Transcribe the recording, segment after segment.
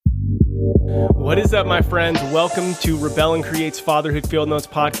What is up, my friends? Welcome to Rebel and Create's Fatherhood Field Notes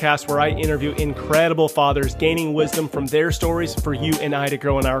podcast, where I interview incredible fathers, gaining wisdom from their stories for you and I to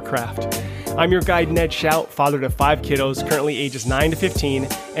grow in our craft. I'm your guide, Ned Shout, father to 5 kiddos, currently ages 9 to 15,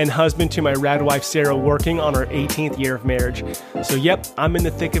 and husband to my rad wife, Sarah, working on our 18th year of marriage. So yep, I'm in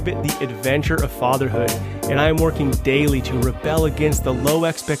the thick of it, the adventure of fatherhood, and I am working daily to rebel against the low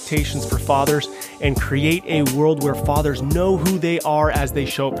expectations for fathers and create a world where fathers know who they are as they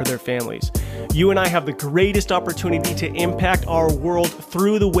show up for their families. You and I have the greatest opportunity to impact our world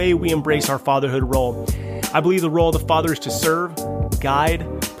through the way we embrace our fatherhood role. I believe the role of the father is to serve, guide,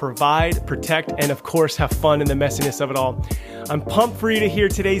 provide, protect, and of course, have fun in the messiness of it all. I'm pumped for you to hear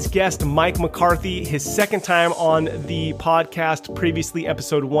today's guest, Mike McCarthy, his second time on the podcast, previously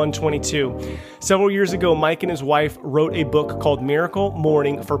episode 122. Several years ago, Mike and his wife wrote a book called Miracle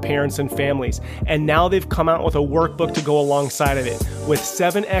Morning for Parents and Families, and now they've come out with a workbook to go alongside of it with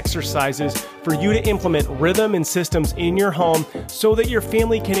 7 exercises for you to implement rhythm and systems in your home so that your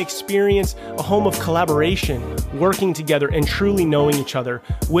family can experience a home of collaboration, working together, and truly knowing each other,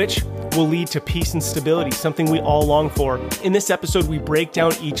 which will lead to peace and stability, something we all long for. In this episode, we break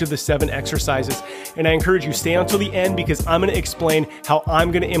down each of the 7 exercises, and I encourage you stay until the end because I'm going to explain how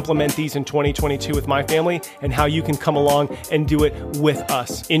I'm going to implement these in 2022 with my family and how you can come along and do it with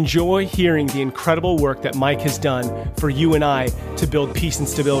us. Enjoy hearing the incredible work that Mike has done for you and I to build peace and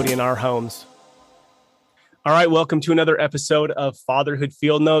stability in our homes. All right, welcome to another episode of Fatherhood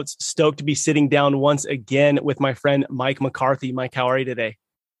Field Notes. Stoked to be sitting down once again with my friend Mike McCarthy. Mike, how are you today?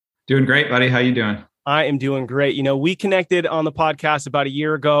 Doing great, buddy. How you doing? I am doing great. You know, we connected on the podcast about a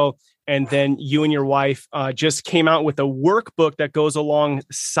year ago, and then you and your wife just came out with a workbook that goes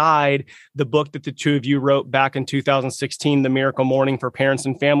alongside the book that the two of you wrote back in 2016, The Miracle Morning for Parents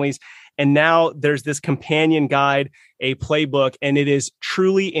and Families. And now there's this companion guide, a playbook, and it is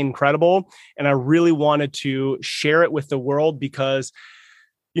truly incredible. And I really wanted to share it with the world because,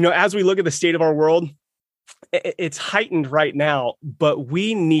 you know, as we look at the state of our world, it's heightened right now, but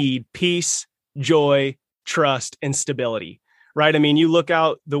we need peace, joy, trust, and stability, right? I mean, you look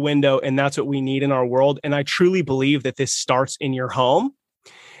out the window and that's what we need in our world. And I truly believe that this starts in your home.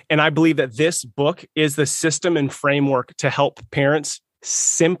 And I believe that this book is the system and framework to help parents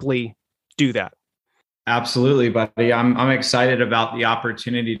simply do that. Absolutely, buddy. I'm excited about the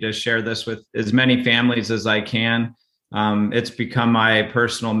opportunity to share this with as many families as I can. It's become my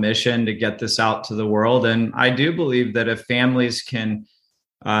personal mission to get this out to the world. And I do believe that if families can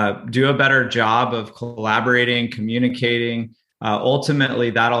do a better job of collaborating, communicating, ultimately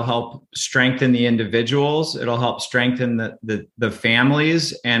that'll help strengthen the individuals. It'll help strengthen the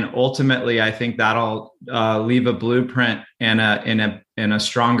families. And ultimately, I think that'll leave a blueprint and a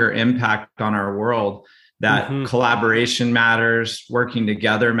stronger impact on our world. That collaboration matters, working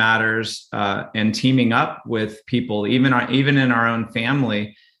together matters, and teaming up with people, even in our own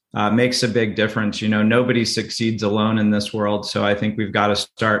family, makes a big difference. You know, nobody succeeds alone in this world. So I think we've got to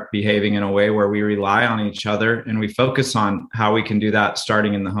start behaving in a way where we rely on each other and we focus on how we can do that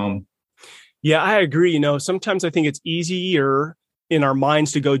starting in the home. Yeah, I agree. You know, sometimes I think it's easier in our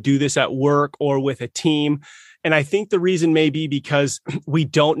minds to go do this at work or with a team. And I think the reason may be because we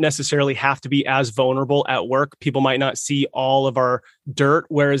don't necessarily have to be as vulnerable at work. People might not see all of our dirt,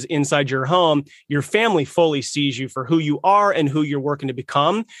 whereas inside your home, your family fully sees you for who you are and who you're working to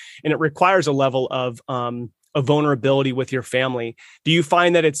become. And it requires a level of vulnerability with your family. Do you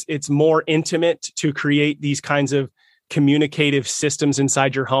find that it's more intimate to create these kinds of communicative systems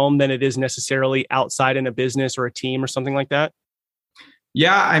inside your home than it is necessarily outside in a business or a team or something like that?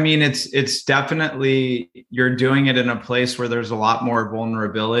 Yeah, I mean, it's definitely, you're doing it in a place where there's a lot more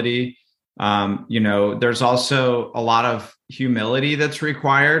vulnerability. You know, there's also a lot of humility that's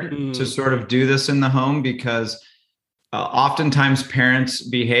required to sort of do this in the home because oftentimes parents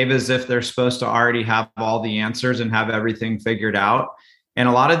behave as if they're supposed to already have all the answers and have everything figured out. And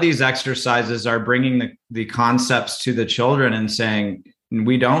a lot of these exercises are bringing the concepts to the children and saying,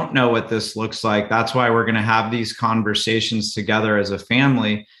 we don't know what this looks like. That's why we're going to have these conversations together as a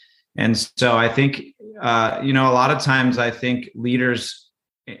family. And so I think, you know, a lot of times I think leaders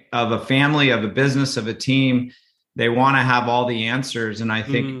of a family, of a business, of a team, they want to have all the answers. And I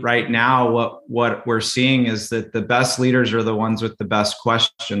think right now what we're seeing is that the best leaders are the ones with the best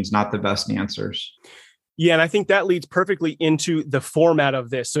questions, not the best answers. Yeah. And I think that leads perfectly into the format of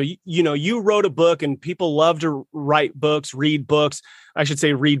this. So, you know, you wrote a book and people love to write books, read books. I should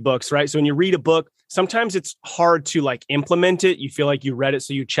say read books, right? So when you read a book, sometimes it's hard to like implement it. You feel like you read it,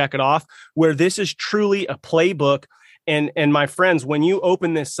 so you check it off, where this is truly a playbook. And my friends, when you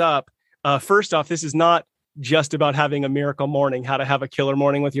open this up, first off, this is not just about having a miracle morning, how to have a killer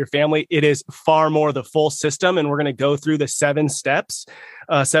morning with your family. It is far more the full system. And we're going to go through the 7 steps,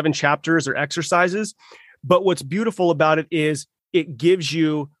 7 chapters or exercises. But what's beautiful about it is it gives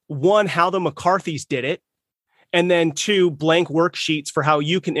you, 1, how the McCarthys did it, and then 2, blank worksheets for how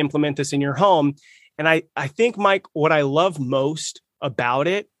you can implement this in your home. And I think, Mike, what I love most about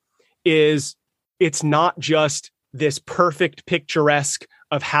it is it's not just this perfect picturesque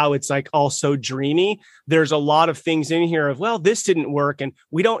of how it's like all so dreamy. There's a lot of things in here of, well, this didn't work and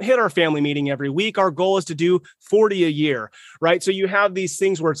we don't hit our family meeting every week. Our goal is to do 40 a year, right? So you have these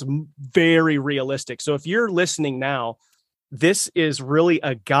things where it's very realistic. So if you're listening now, this is really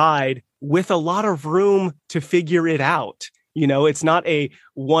a guide with a lot of room to figure it out. It's not a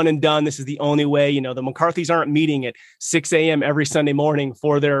one and done. This is the only way. The McCarthys aren't meeting at 6 a.m. every Sunday morning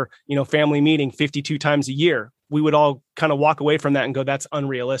for their, family meeting 52 times a year. We would all kind of walk away from that and go, that's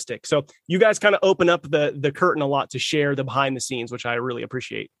unrealistic. So you guys kind of open up the curtain a lot to share the behind the scenes, which I really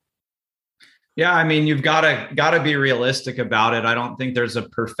appreciate. Yeah, I mean, you've got to be realistic about it. I don't think there's a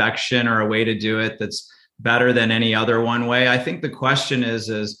perfection or a way to do it that's better than any other one way. I think the question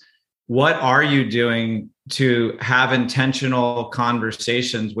is what are you doing to have intentional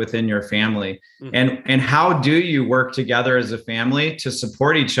conversations within your family? Mm-hmm. And how do you work together as a family to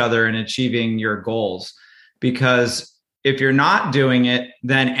support each other in achieving your goals? Because if you're not doing it,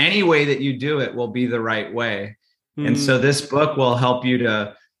 then any way that you do it will be the right way. Mm-hmm. And so this book will help you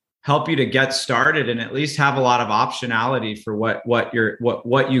to get started and at least have a lot of optionality for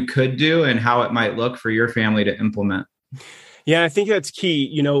what you could do and how it might look for your family to implement. Yeah, I think that's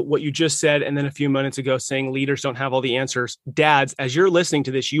key. What you just said, and then a few minutes ago saying leaders don't have all the answers. Dads, as you're listening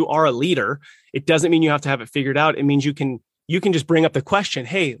to this, you are a leader. It doesn't mean you have to have it figured out. It means you can just bring up the question.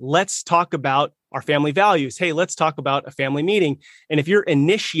 Hey, let's talk about our family values. Hey, let's talk about a family meeting. And if you're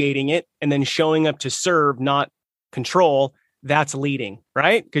initiating it and then showing up to serve, not control, that's leading,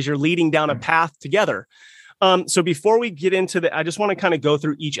 right? Because you're leading down a path together. So before we get into I just want to kind of go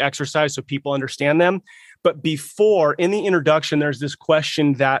through each exercise so people understand them. But before, in the introduction, there's this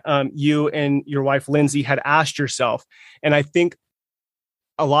question that you and your wife, Lindsay, had asked yourself. And I think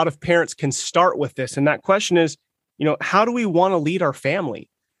a lot of parents can start with this. And that question is, how do we want to lead our family?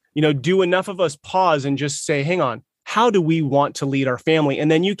 Do enough of us pause and just say, hang on, how do we want to lead our family? And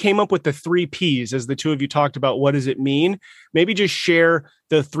then you came up with the 3 Ps as the two of you talked about. What does it mean? Maybe just share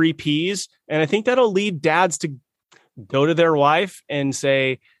the 3 Ps. And I think that'll lead dads to go to their wife and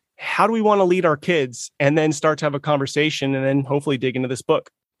say, how do we want to lead our kids? And then start to have a conversation and then hopefully dig into this book.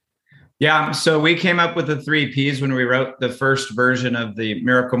 Yeah. So we came up with the 3 Ps when we wrote the first version of the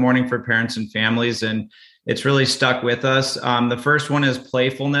Miracle Morning for Parents and Families. And it's really stuck with us. The first one is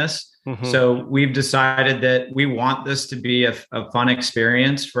playfulness. Mm-hmm. So we've decided that we want this to be a fun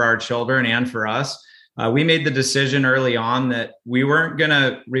experience for our children and for us. We made the decision early on that we weren't going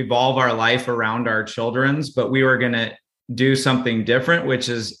to revolve our life around our children's, but we were going to do something different, which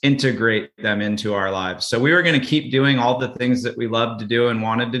is integrate them into our lives. So we were going to keep doing all the things that we loved to do and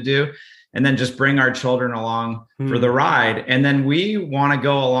wanted to do, and then just bring our children along for the ride. And then we want to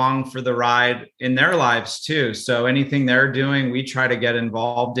go along for the ride in their lives too. So anything they're doing, we try to get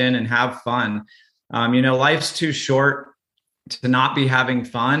involved in and have fun. Life's too short to not be having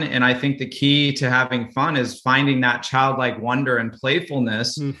fun. And I think the key to having fun is finding that childlike wonder and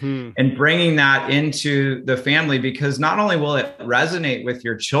playfulness and bringing that into the family, because not only will it resonate with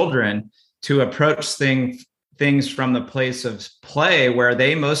your children to approach things from the place of play where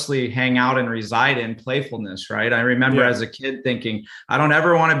they mostly hang out and reside in playfulness, right? I remember as a kid thinking, I don't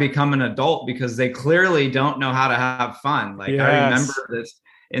ever want to become an adult because they clearly don't know how to have fun. I remember this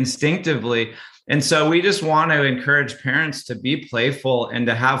instinctively. And so we just want to encourage parents to be playful and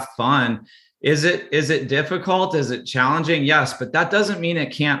to have fun. Is it difficult? Is it challenging? Yes, but that doesn't mean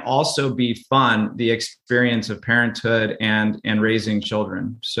it can't also be fun, the experience of parenthood and raising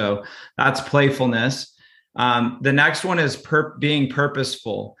children. So that's playfulness. The next one is being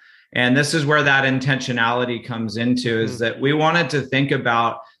purposeful. And this is where that intentionality comes into, is that we wanted to think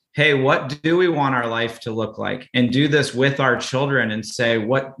about, hey, what do we want our life to look like? And do this with our children and say,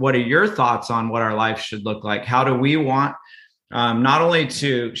 what are your thoughts on what our life should look like? How do we want not only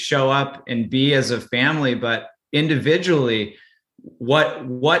to show up and be as a family, but individually,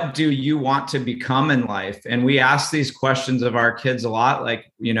 what do you want to become in life? And we ask these questions of our kids a lot,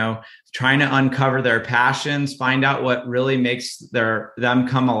 trying to uncover their passions, find out what really makes them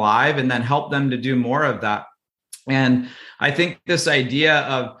come alive, and then help them to do more of that. And I think this idea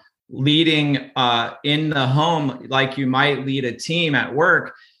of leading in the home, like you might lead a team at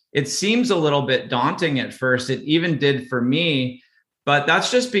work, it seems a little bit daunting at first. It even did for me. But that's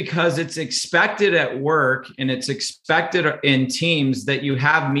just because it's expected at work and it's expected in teams that you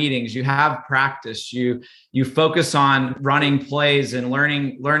have meetings, you have practice, you focus on running plays and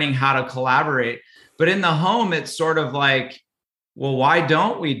learning how to collaborate. But in the home, it's sort of like, well, why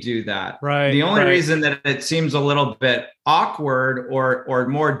don't we do that? Right. The only reason that it seems a little bit awkward or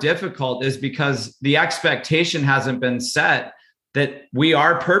more difficult is because the expectation hasn't been set that we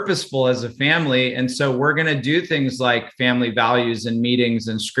are purposeful as a family. And so we're going to do things like family values and meetings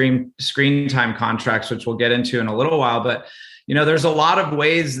and screen time contracts, which we'll get into in a little while. But, there's a lot of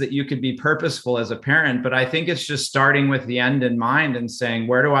ways that you could be purposeful as a parent, but I think it's just starting with the end in mind and saying,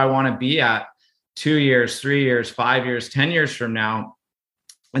 where do I want to be at 2 years, 3 years, 5 years, 10 years from now?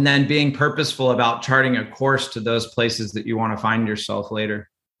 And then being purposeful about charting a course to those places that you want to find yourself later.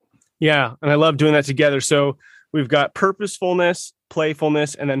 Yeah. And I love doing that together. So we've got purposefulness,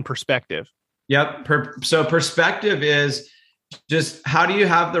 playfulness, and then perspective. Yep. So perspective is just, how do you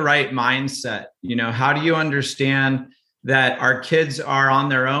have the right mindset? How do you understand that our kids are on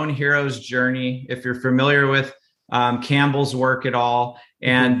their own hero's journey? If you're familiar with Campbell's work at all,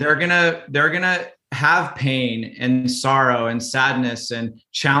 and they're gonna have pain and sorrow and sadness and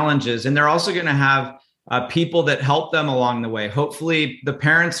challenges, and they're also gonna have people that help them along the way. Hopefully the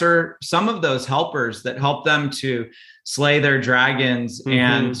parents are some of those helpers that help them to slay their dragons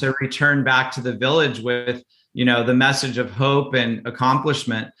and to return back to the village with, the message of hope and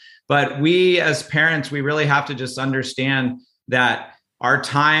accomplishment. But we as parents, we really have to just understand that our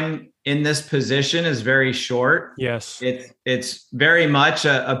time in this position is very short. Yes. It's very much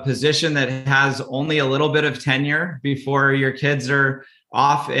a position that has only a little bit of tenure before your kids are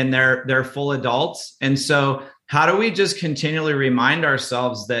off and they're full adults. And so how do we just continually remind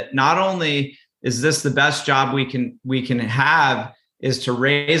ourselves that not only is this the best job we can have, is to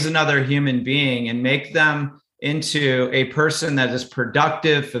raise another human being and make them into a person that is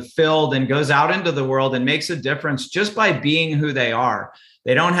productive, fulfilled, and goes out into the world and makes a difference just by being who they are.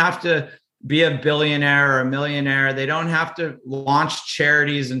 They don't have to be a billionaire or a millionaire. They don't have to launch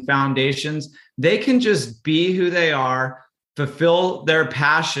charities and foundations. They can just be who they are, fulfill their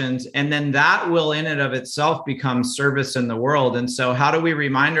passions, and then that will in and of itself become service in the world. And so how do we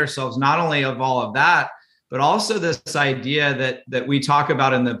remind ourselves not only of all of that, but also this idea that we talk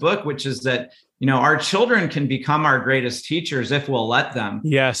about in the book, which is that, our children can become our greatest teachers if we'll let them.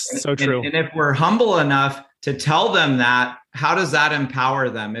 Yes, so true. And if we're humble enough to tell them that, how does that empower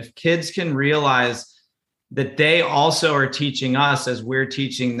them? If kids can realize that they also are teaching us as we're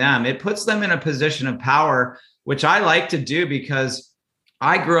teaching them, it puts them in a position of power, which I like to do because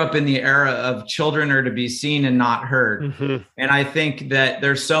I grew up in the era of children are to be seen and not heard. And I think that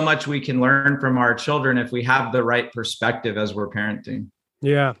there's so much we can learn from our children if we have the right perspective as we're parenting.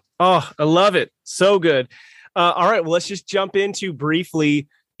 Yeah. Oh, I love it. So good. All right. Well, let's just jump into briefly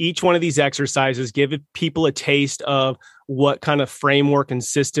each one of these exercises, give people a taste of what kind of framework and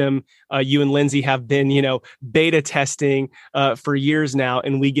system you and Lindsay have been, beta testing for years now.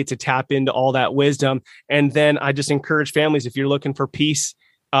 And we get to tap into all that wisdom. And then I just encourage families, if you're looking for peace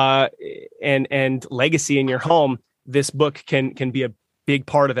and legacy in your home, this book can be a big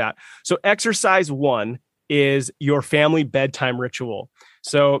part of that. So exercise 1 is your family bedtime ritual.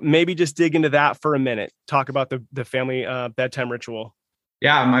 So maybe just dig into that for a minute. Talk about the family bedtime ritual.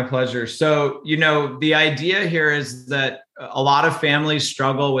 Yeah, my pleasure. So, the idea here is that a lot of families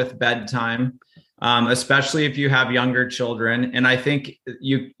struggle with bedtime, especially if you have younger children. And I think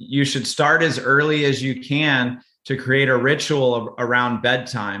you should start as early as you can to create a ritual around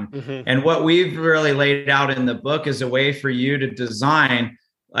bedtime. And what we've really laid out in the book is a way for you to design,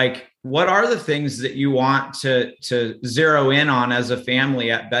 like, what are the things that you want to zero in on as a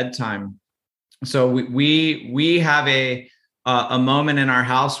family at bedtime? So we have a moment in our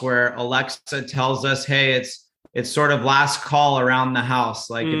house where Alexa tells us, hey, it's sort of last call around the house.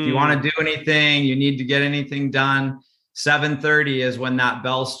 Like if you want to do anything, you need to get anything done, 7:30 is when that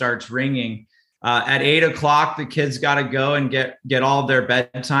bell starts ringing. At 8:00, the kids got to go and get all of their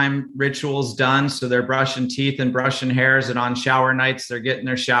bedtime rituals done. So they're brushing teeth and brushing hairs, and on shower nights, they're getting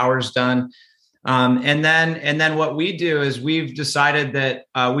their showers done. And then what we do is we've decided that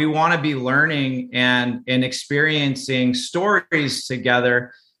we want to be learning and experiencing stories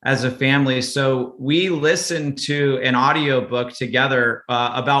together as a family. So we listen to an audiobook together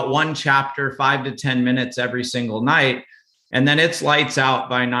about one chapter, 5 to 10 minutes every single night. And then it's lights out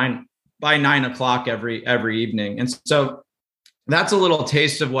by 9:00 every evening. And so that's a little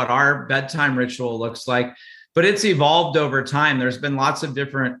taste of what our bedtime ritual looks like, but it's evolved over time. There's been lots of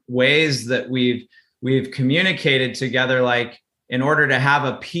different ways that we've communicated together, like in order to have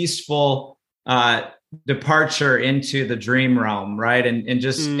a peaceful departure into the dream realm, right? And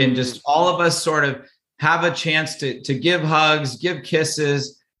just all of us sort of have a chance to give hugs, give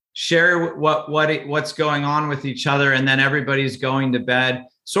kisses, share what's going on with each other, and then everybody's going to bed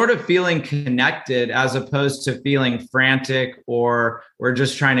sort of feeling connected, as opposed to feeling frantic, or we're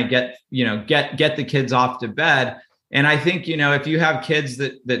just trying to get the kids off to bed. And I think, if you have kids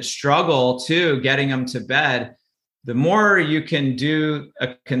that struggle too getting them to bed, the more you can do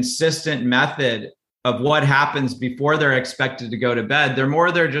a consistent method of what happens before they're expected to go to bed, the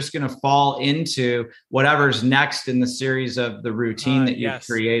more they're just going to fall into whatever's next in the series of the routine that you've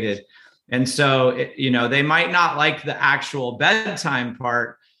created. And so, they might not like the actual bedtime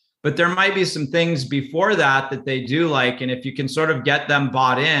part, but there might be some things before that they do like. And if you can sort of get them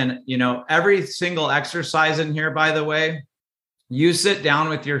bought in, every single exercise in here, by the way, you sit down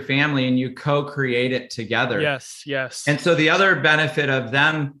with your family and you co-create it together. Yes. And so the other benefit of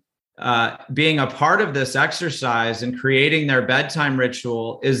them being a part of this exercise and creating their bedtime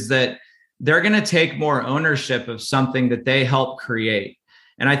ritual is that they're going to take more ownership of something that they help create.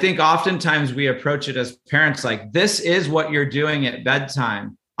 And I think oftentimes we approach it as parents like, this is what you're doing at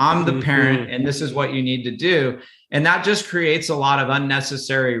bedtime. I'm the parent, and this is what you need to do. And that just creates a lot of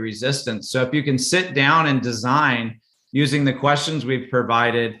unnecessary resistance. So if you can sit down and design, using the questions we've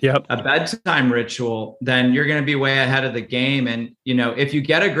provided, a bedtime ritual, then you're going to be way ahead of the game. And, if you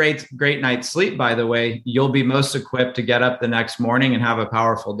get a great night's sleep, by the way, you'll be most equipped to get up the next morning and have a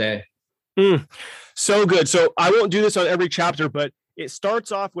powerful day. So good. So I won't do this on every chapter, but it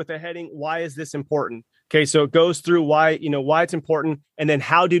starts off with a heading, why is this important? Okay. So it goes through why it's important. And then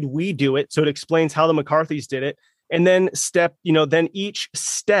how did we do it? So it explains how the McCarthys did it. And then then each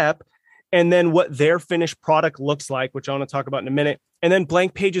step, and then what their finished product looks like, which I want to talk about in a minute. And then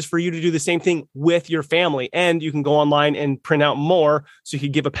blank pages for you to do the same thing with your family. And you can go online and print out more. So you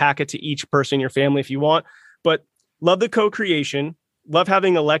could give a packet to each person in your family if you want. But love the co-creation. Love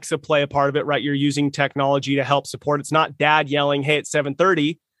having Alexa play a part of it, right? You're using technology to help support. It's not dad yelling, hey, it's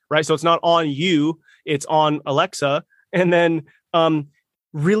 7:30, right? So it's not on you, it's on Alexa. And then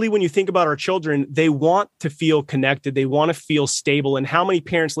really, when you think about our children, they want to feel connected. They want to feel stable. And how many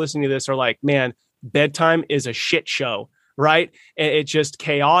parents listening to this are like, man, bedtime is a shit show, right? And it's just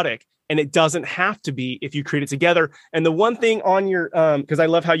chaotic. And it doesn't have to be if you create it together. And the one thing on your, because I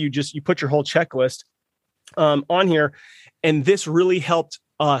love how you put your whole checklist on here. And this really helped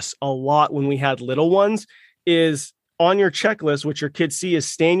us a lot when we had little ones, is on your checklist, what your kids see is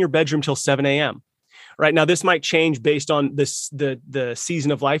stay in your bedroom till 7 a.m. Right now, this might change based on the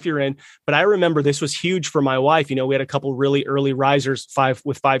season of life you're in. But I remember this was huge for my wife. We had a couple really early risers, five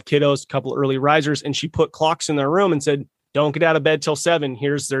kiddos, a couple early risers. And she put clocks in their room and said, don't get out of bed till 7.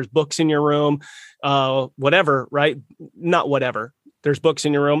 There's books in your room, whatever, right? Not whatever. There's books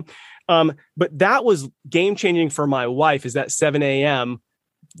in your room. But that was game changing for my wife, is that 7 a.m.,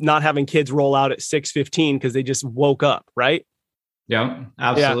 not having kids roll out at 6:15 because they just woke up, right? Yeah,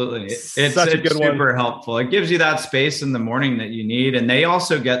 absolutely. Yeah, it's super helpful. It gives you that space in the morning that you need. And they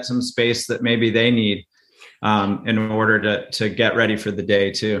also get some space that maybe they need in order to get ready for the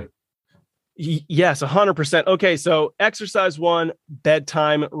day too. Yes, 100%. Okay. So exercise 1,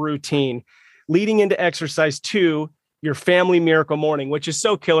 bedtime routine. Leading into exercise 2, your family miracle morning, which is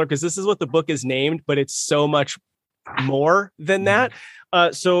so killer because this is what the book is named, but it's so much more than that.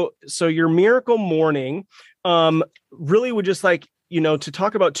 So your miracle morning really would just like, to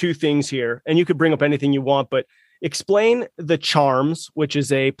talk about 2 things here, and you could bring up anything you want, but explain the charms, which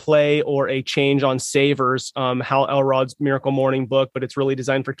is a play or a change on Savers, Hal Elrod's Miracle Morning book, but it's really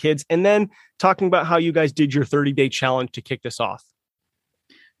designed for kids. And then talking about how you guys did your 30-day challenge to kick this off.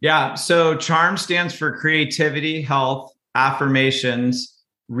 Yeah. So CHARM stands for creativity, health, affirmations,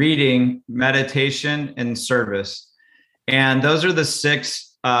 reading, meditation, and service. And those are the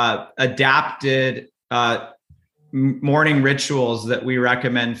 6 adapted morning rituals that we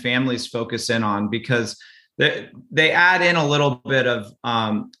recommend families focus in on, because they add in a little bit of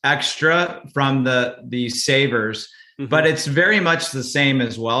extra from the Savers, but it's very much the same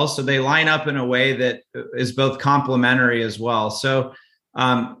as well. So they line up in a way that is both complementary as well. So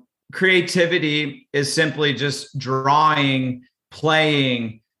creativity is simply just drawing,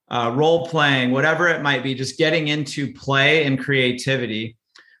 playing, role playing, whatever it might be, just getting into play and creativity.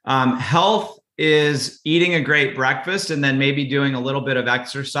 Health is eating a great breakfast and then maybe doing a little bit of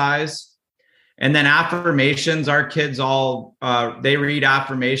exercise. And then affirmations, our kids they read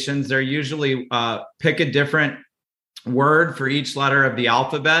affirmations. They're usually pick a different word for each letter of the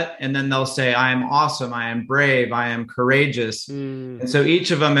alphabet. And then they'll say, I am awesome. I am brave. I am courageous. And so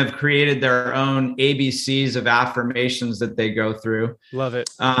each of them have created their own ABCs of affirmations that they go through. Love it.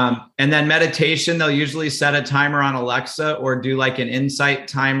 And then meditation, they'll usually set a timer on Alexa or do like an insight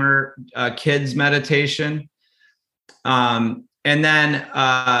timer, kids meditation. And then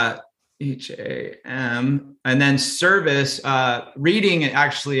HAM, and then service, reading,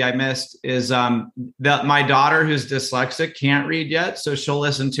 actually I missed, is that my daughter who's dyslexic can't read yet, so she'll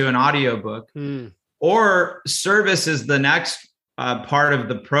listen to an audiobook. Or service is the next part of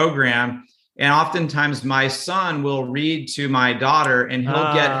the program. And oftentimes my son will read to my daughter, and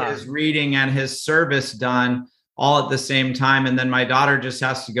he'll get his reading and his service done all at the same time. And then my daughter just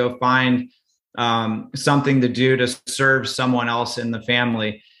has to go find something to do to serve someone else in the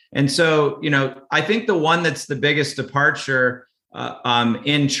family. And so, I think the one that's the biggest departure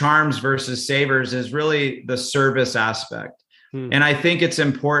in charms versus savers is really the service aspect. And I think it's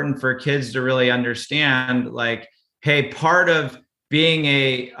important for kids to really understand, like, hey, part of being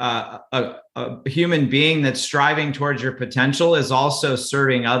a human being that's striving towards your potential is also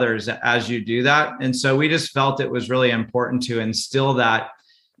serving others as you do that. And so we just felt it was really important to instill that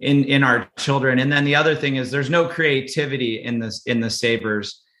in our children. And then the other thing is there's no creativity in the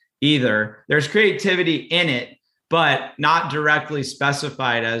savers either. There's creativity in it, but not directly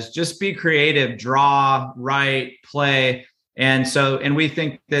specified as just be creative, draw, write, play. And we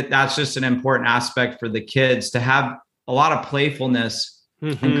think that that's just an important aspect for the kids to have a lot of playfulness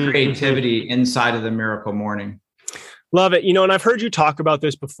and creativity inside of the Miracle Morning. Love it. And I've heard you talk about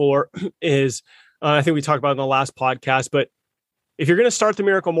this before I think we talked about it in the last podcast, but if you're going to start the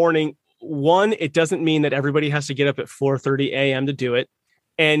Miracle Morning, one, it doesn't mean that everybody has to get up at 4:30 a.m. to do it.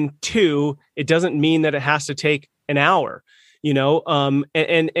 And two, it doesn't mean that it has to take an hour,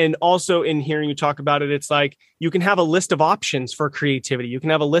 and also in hearing you talk about it, it's like you can have a list of options for creativity. You can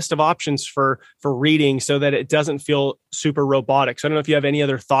have a list of options for reading so that it doesn't feel super robotic. So I don't know if you have any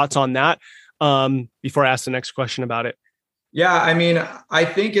other thoughts on that before I ask the next question about it. Yeah, I mean, I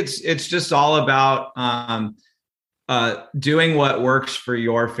think it's just all about doing what works for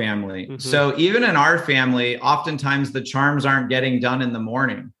your family. So even in our family, oftentimes the charms aren't getting done in the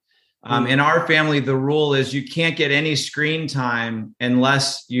morning. In our family, the rule is you can't get any screen time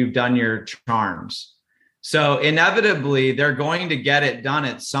unless you've done your charms. So inevitably, they're going to get it done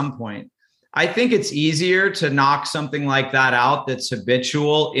at some point. I think it's easier to knock something like that out that's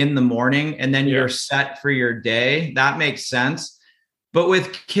habitual in the morning, and then you're set for your day. That makes sense. But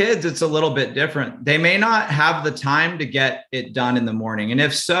with kids, it's a little bit different. They may not have the time to get it done in the morning. And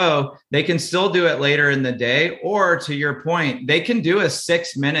if so, they can still do it later in the day. Or to your point, they can do a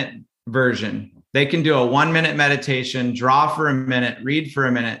 6-minute version. They can do a 1-minute meditation, draw for a minute, read for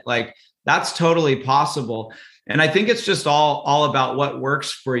a minute. Like, that's totally possible. And I think it's just all about what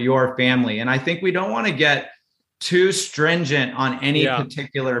works for your family. And I think we don't want to get too stringent on any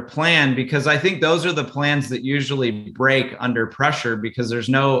particular plan, because I think those are the plans that usually break under pressure, because there's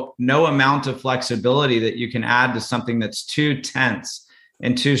no amount of flexibility that you can add to something that's too tense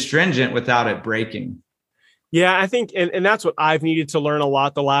and too stringent without it breaking. Yeah, I think, and that's what I've needed to learn a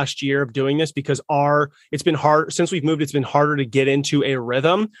lot the last year of doing this, because it's been hard since we've moved. It's been harder to get into a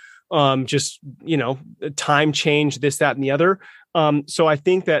rhythm. Time change, this, that, and the other. So I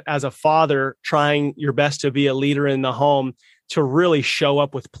think that as a father, trying your best to be a leader in the home, to really show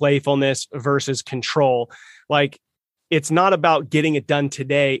up with playfulness versus control. Like, it's not about getting it done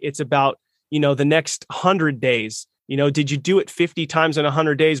today. It's about, the next 100 days. Did you do it 50 times in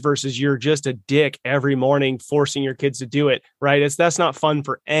 100 days versus you're just a dick every morning forcing your kids to do it, right? That's not fun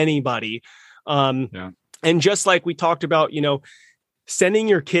for anybody. And just like we talked about, sending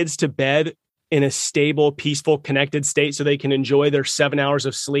your kids to bed in a stable, peaceful, connected state so they can enjoy their 7 hours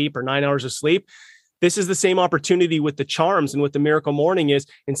of sleep or 9 hours of sleep. This is the same opportunity with the charms and with the Miracle Morning. Is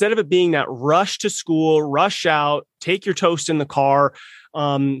instead of it being that rush to school, rush out, take your toast in the car,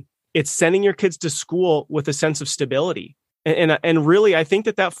 it's sending your kids to school with a sense of stability. And really, I think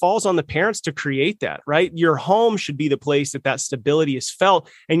that falls on the parents to create that, right? Your home should be the place that stability is felt,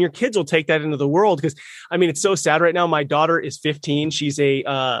 and your kids will take that into the world. Because, it's so sad right now. My daughter is 15. She's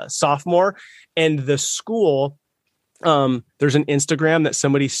a sophomore, and the school, there's an Instagram that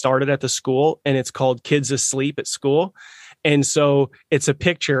somebody started at the school, and it's called Kids Asleep at School. And so it's a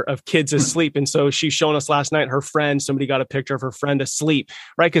picture of kids asleep. And so she's showing us last night, somebody got a picture of her friend asleep,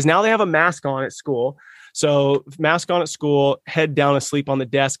 right? Because now they have a mask on at school. So mask on at school, head down asleep on the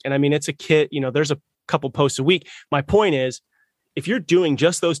desk. And it's a kid, there's a couple posts a week. My point is, if you're doing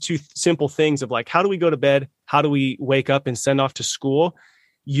just those two simple things of like, how do we go to bed? How do we wake up and send off to school?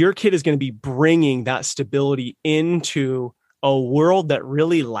 your kid is going to be bringing that stability into a world that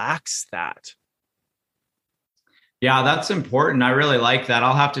really lacks that. Yeah, that's important. I really like that.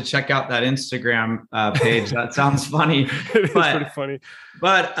 I'll have to check out that Instagram page. That sounds funny. It's pretty funny.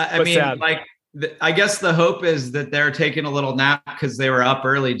 But I mean, sad. I guess the hope is that they're taking a little nap because they were up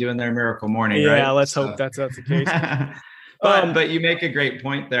early doing their miracle morning, right? Yeah, let's hope that's the case. But you make a great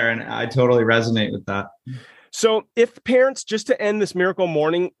point there, and I totally resonate with that. So if parents, just to end this miracle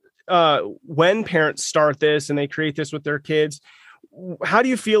morning, when parents start this and they create this with their kids, how do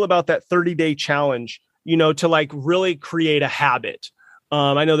you feel about that 30-day challenge, to like really create a habit?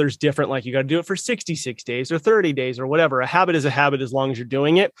 I know there's different, like you got to do it for 66 days or 30 days or whatever. A habit is a habit as long as you're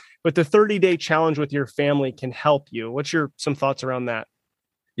doing it. But the 30-day challenge with your family can help you. What's some thoughts around that?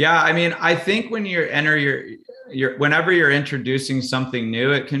 Yeah, I mean, I think when you enter whenever you're introducing something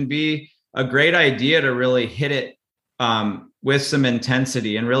new, it can be a great idea to really hit it with some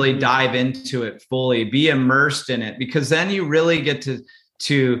intensity and really dive into it fully, be immersed in it, because then you really get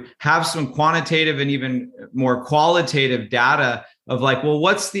to have some quantitative and even more qualitative data of like, well,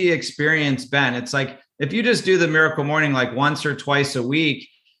 what's the experience been? It's like, if you just do the miracle morning like once or twice a week,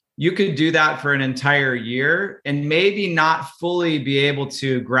 you could do that for an entire year and maybe not fully be able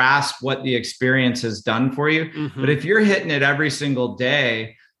to grasp what the experience has done for you. Mm-hmm. But if you're hitting it every single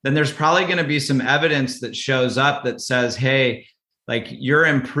day, then there's probably going to be some evidence that shows up that says, hey, like you're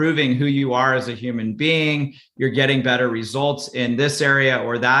improving who you are as a human being, you're getting better results in this area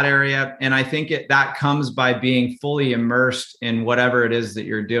or that area. And I think that comes by being fully immersed in whatever it is that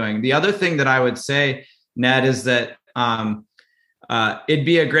you're doing. The other thing that I would say, Ned, is that it'd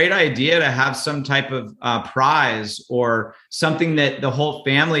be a great idea to have some type of prize or something that the whole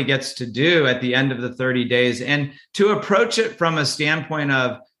family gets to do at the end of the 30 days, and to approach it from a standpoint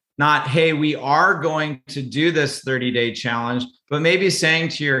of not, hey, we are going to do this 30-day challenge, but maybe saying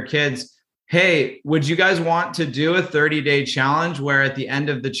to your kids, hey, would you guys want to do a 30-day challenge where at the end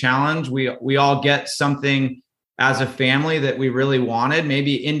of the challenge, we all get something as a family that we really wanted?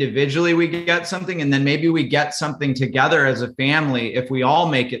 Maybe individually we get something, and then maybe we get something together as a family if we all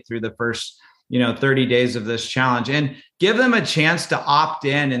make it through the first 30 days of this challenge, and give them a chance to opt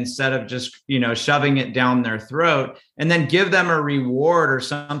in instead of just, shoving it down their throat, and then give them a reward or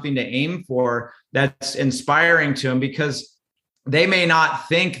something to aim for that's inspiring to them, because they may not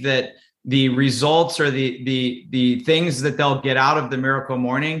think that the results or the things that they'll get out of the miracle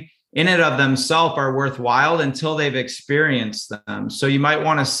morning in and of themselves are worthwhile until they've experienced them. So you might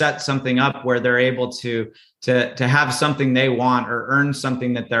want to set something up where they're able to have something they want or earn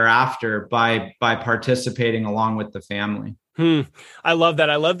something that they're after by participating along with the family. I love that.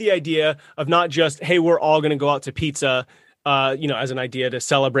 I love the idea of not just, hey, we're all going to go out to pizza, as an idea to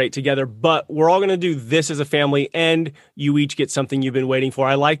celebrate together, but we're all going to do this as a family, and you each get something you've been waiting for.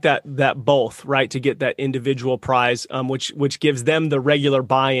 I like that both, right, to get that individual prize, which gives them the regular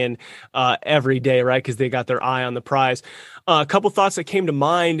buy-in every day, right, because they got their eye on the prize. A couple thoughts that came to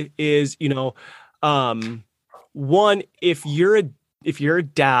mind is, one, if you're a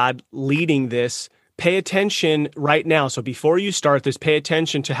dad leading this, pay attention right now. So before you start this, pay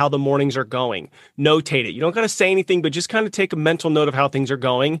attention to how the mornings are going. Notate it. You don't got to say anything, but just kind of take a mental note of how things are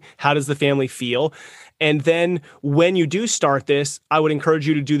going. How does the family feel? And then when you do start this, I would encourage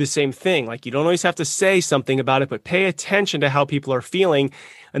you to do the same thing. Like, you don't always have to say something about it, but pay attention to how people are feeling.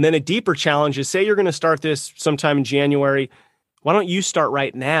 And then a deeper challenge is, say you're going to start this sometime in January. Why don't you start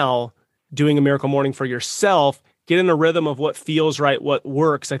right now doing a miracle morning for yourself? Get in a rhythm of what feels right, what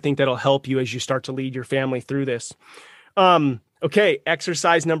works. I think that'll help you as you start to lead your family through this. Okay,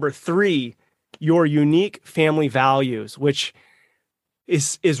 exercise number 3, your unique family values, which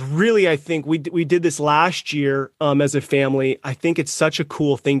is really, I think we did this last year as a family. I think it's such a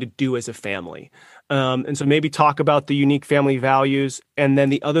cool thing to do as a family. And so maybe talk about the unique family values. And then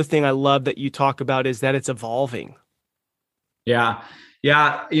the other thing I love that you talk about is that it's evolving. Yeah.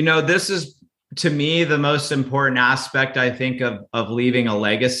 This is, to me, the most important aspect, I think, of leaving a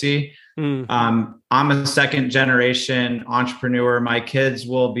legacy. I'm a second generation entrepreneur. My kids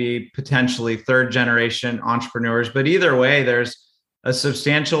will be potentially third generation entrepreneurs, but either way, there's a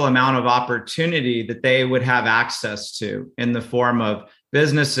substantial amount of opportunity that they would have access to in the form of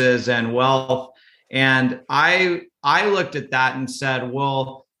businesses and wealth. And I looked at that and said,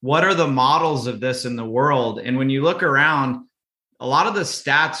 well, what are the models of this in the world? And when you look around, a lot of the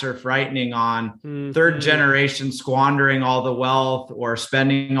stats are frightening on third generation squandering all the wealth or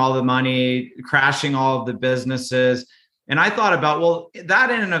spending all the money, crashing all of the businesses. And I thought about, well, that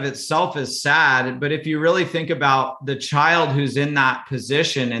in and of itself is sad. But if you really think about the child who's in that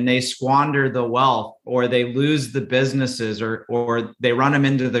position and they squander the wealth, or they lose the businesses, or they run them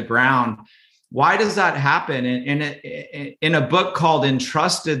into the ground, why does that happen? In a book called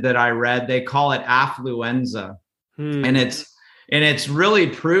Entrusted that I read, they call it affluenza. And it's really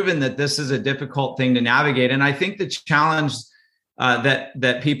proven that this is a difficult thing to navigate. And I think the challenge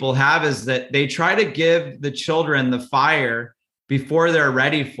that people have is that they try to give the children the fire before they're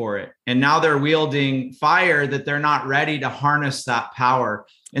ready for it. And now they're wielding fire that they're not ready to harness that power.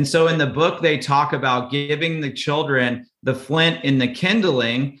 And so in the book, they talk about giving the children the flint in the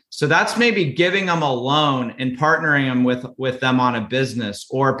kindling. So that's maybe giving them a loan and partnering them with them on a business,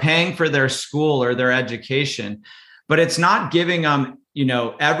 or paying for their school or their education. But it's not giving them,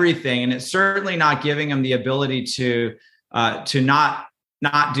 everything. And it's certainly not giving them the ability to not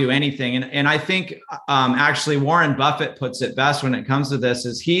do anything. And I think actually Warren Buffett puts it best when it comes to this,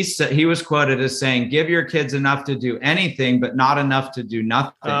 is he was quoted as saying, give your kids enough to do anything, but not enough to do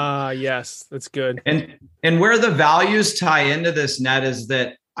nothing. Yes, that's good. And where the values tie into this, Ned, is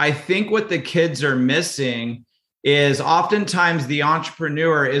that I think what the kids are missing is oftentimes the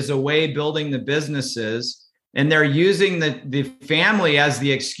entrepreneur is away building the businesses, and they're using the family as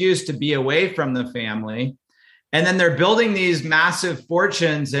the excuse to be away from the family. And then they're building these massive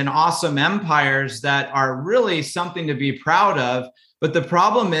fortunes and awesome empires that are really something to be proud of. But the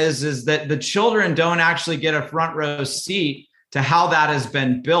problem is that the children don't actually get a front row seat to how that has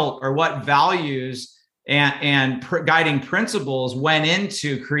been built, or what values and guiding principles went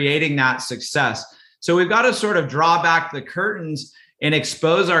into creating that success. So we've got to sort of draw back the curtains and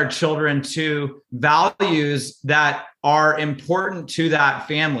expose our children to values that are important to that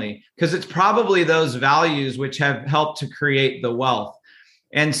family, because it's probably those values which have helped to create the wealth.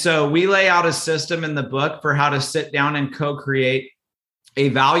 And so we lay out a system in the book for how to sit down and co-create a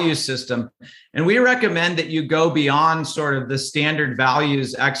value system. And we recommend that you go beyond sort of the standard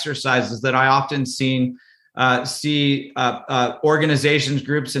values exercises that I often see organizations,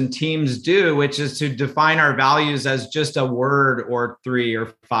 groups, and teams do, which is to define our values as just a word or 3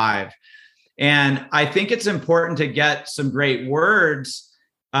 or 5. And I think it's important to get some great words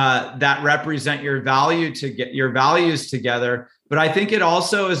that represent your value, to get your values together. But I think it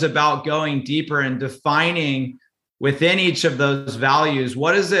also is about going deeper and defining within each of those values,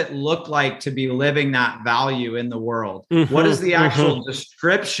 what does it look like to be living that value in the world? What is the actual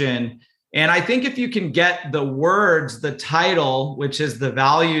description? And I think if you can get the words, the title, which is the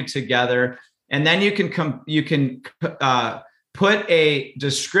value, together, and then you can put a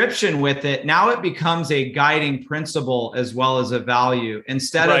description with it, now it becomes a guiding principle as well as a value,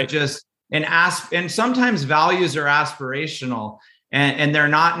 instead of just and sometimes values are aspirational, and they're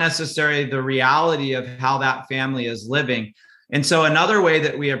not necessarily the reality of how that family is living. And so another way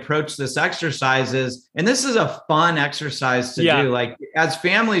that we approach this exercise is, and this is a fun exercise to do, like as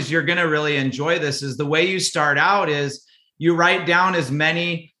families, you're going to really enjoy this, is the way you start out is you write down as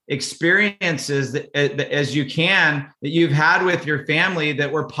many experiences as you can that you've had with your family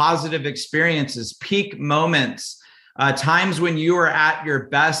that were positive experiences, peak moments, times when you were at your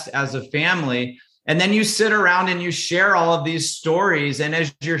best as a family. And then you sit around and you share all of these stories. And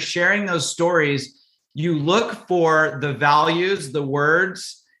as you're sharing those stories, you look for the values, the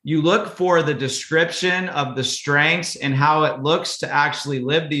words, you look for the description of the strengths and how it looks to actually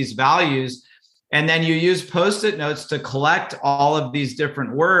live these values. And then you use Post-it notes to collect all of these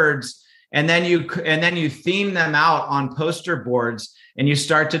different words. And then you theme them out on poster boards, and you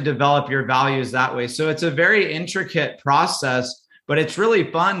start to develop your values that way. So it's a very intricate process, but it's really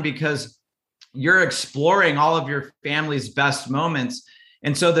fun because you're exploring all of your family's best moments.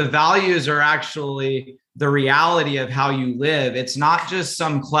 And so the values are actually the reality of how you live. It's not just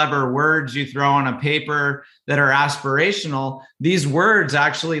some clever words you throw on a paper that are aspirational. These words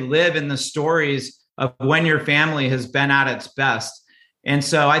actually live in the stories of when your family has been at its best. And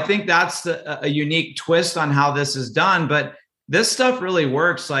so I think that's a unique twist on how this is done. But this stuff really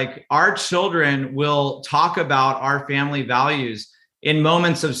works. Like our children will talk about our family values in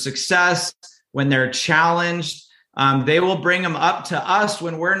moments of success, when they're challenged. They will bring them up to us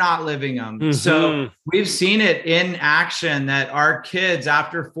when we're not living them. So we've seen it in action that our kids,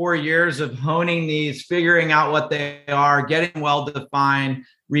 after 4 years of honing these, figuring out what they are, getting well-defined,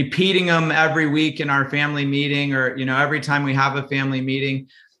 repeating them every week in our family meeting, or, every time we have a family meeting,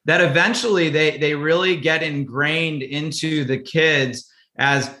 that eventually they really get ingrained into the kids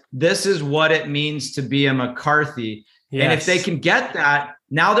as this is what it means to be a McCarthy. Yes. And if they can get that,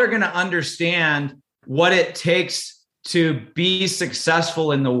 now they're going to understand what it takes to be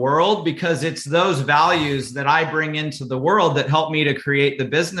successful in the world, because it's those values that I bring into the world that help me to create the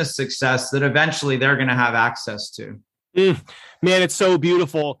business success that eventually they're going to have access to. Man, it's so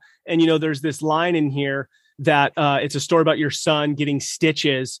beautiful. And, there's this line in here that it's a story about your son getting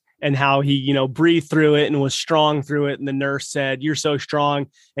stitches and how he, breathed through it and was strong through it. And the nurse said, "You're so strong."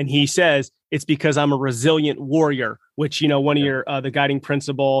 And he says, "It's because I'm a resilient warrior," which, one of your, the guiding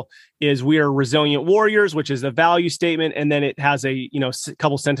principle is we are resilient warriors, which is a value statement. And then it has a,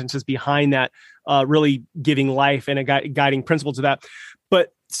 couple sentences behind that, really giving life and a guiding principle to that.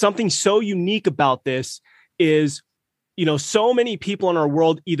 But something so unique about this is, so many people in our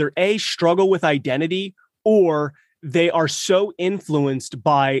world either struggle with identity, or they are so influenced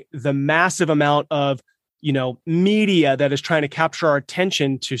by the massive amount of, media that is trying to capture our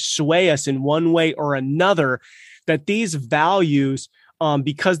attention to sway us in one way or another, that these values,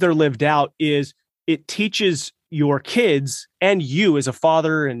 because they're lived out, it teaches your kids and you as a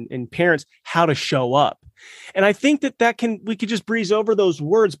father and parents how to show up. And I think we could just breeze over those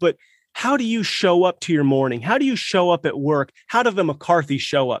words, but how do you show up to your morning? How do you show up at work? How do the McCarthy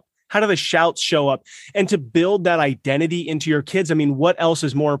show up? How do the Shouts show up? And to build that identity into your kids, I mean, what else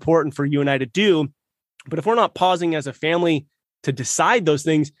is more important for you and I to do? But if we're not pausing as a family to decide those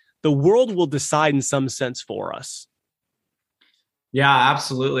things, the world will decide in some sense for us. Yeah,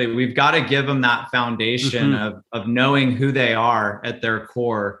 absolutely. We've got to give them that foundation of knowing who they are at their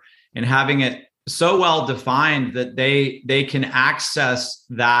core and having it so well defined that they can access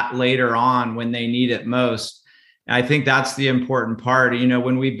that later on when they need it most. I think that's the important part.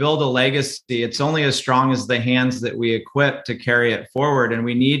 When we build a legacy, it's only as strong as the hands that we equip to carry it forward. And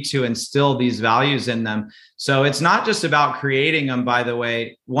we need to instill these values in them. So it's not just about creating them, by the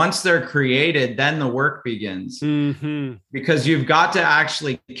way. Once they're created, then the work begins. Because you've got to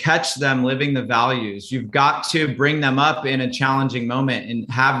actually catch them living the values. You've got to bring them up in a challenging moment and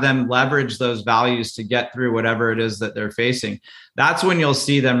have them leverage those values to get through whatever it is that they're facing. That's when you'll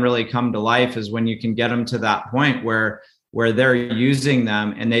see them really come to life, is when you can get them to that point where they're using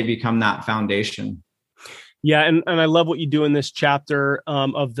them and they become that foundation. Yeah. And I love what you do in this chapter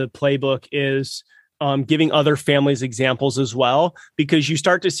of the playbook is giving other families examples as well, because you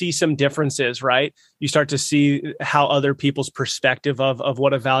start to see some differences, right? You start to see how other people's perspective of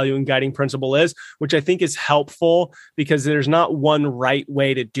what a value and guiding principle is, which I think is helpful, because there's not one right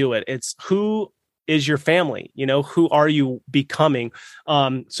way to do it. It's who is your family? Who are you becoming?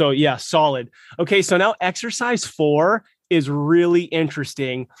 So yeah, solid. Okay. So now exercise 4 is really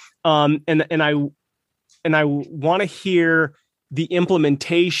interesting. And I want to hear the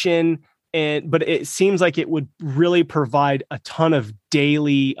implementation, but it seems like it would really provide a ton of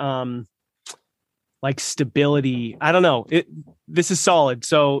daily, stability. I don't know. This is solid.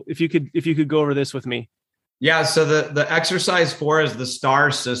 So if you could go over this with me. Yeah. So the exercise 4 is the STAR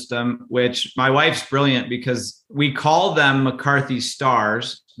system, which my wife's brilliant because we call them McCarthy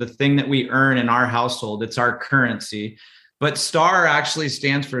stars, the thing that we earn in our household. It's our currency. But STAR actually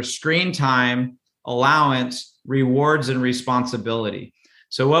stands for screen time, allowance, rewards, and responsibility.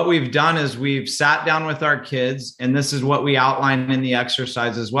 So what we've done is we've sat down with our kids, and this is what we outlined in the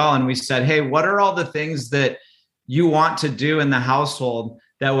exercise as well. And we said, hey, what are all the things that you want to do in the household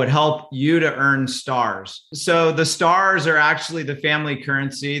that would help you to earn stars? So the stars are actually the family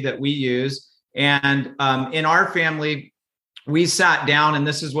currency that we use. And in our family, we sat down, and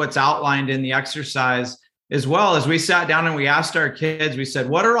this is what's outlined in the exercise as well, as we sat down and we asked our kids, we said,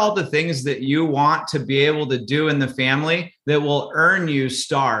 what are all the things that you want to be able to do in the family that will earn you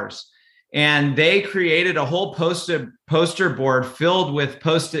stars? And they created a whole poster board filled with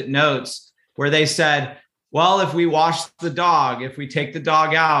Post-it notes where they said, well, if we wash the dog, if we take the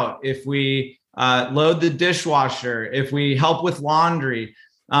dog out, if we load the dishwasher, if we help with laundry.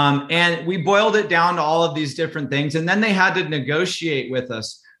 And we boiled it down to all of these different things. And then they had to negotiate with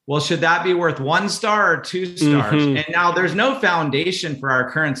us. Well, should that be worth 1 star or 2 stars? And now there's no foundation for our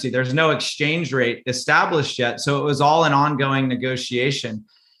currency. There's no exchange rate established yet. So it was all an ongoing negotiation.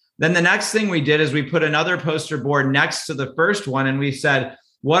 Then the next thing we did is we put another poster board next to the first one. And we said,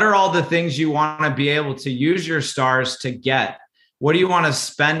 what are all the things you want to be able to use your stars to get? What do you want to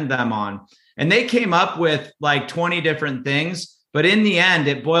spend them on? And they came up with like 20 different things. But in the end,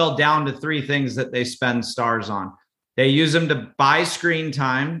 it boiled down to 3 things that they spend stars on. They use them to buy screen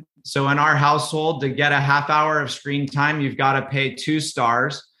time. So in our household, to get a half hour of screen time, you've got to pay 2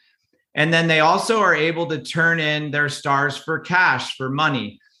 stars. And then they also are able to turn in their stars for cash, for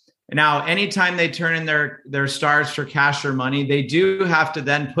money. Now, anytime they turn in their stars for cash or money, they do have to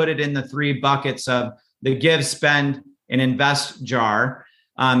then put it in the 3 buckets of the give, spend, and invest jar.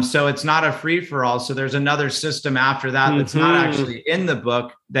 So it's not a free for all. So there's another system after that that's not actually in the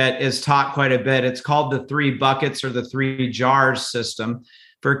book that is taught quite a bit. It's called the 3 buckets or the 3 jars system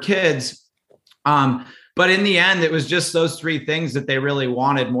for kids. But in the end, it was just those 3 things that they really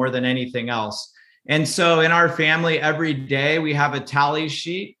wanted more than anything else. And so in our family, every day we have a tally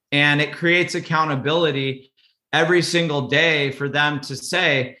sheet, and it creates accountability every single day for them to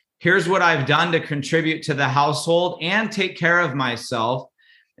say, here's what I've done to contribute to the household and take care of myself.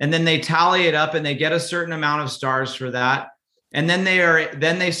 And then they tally it up and they get a certain amount of stars for that. And then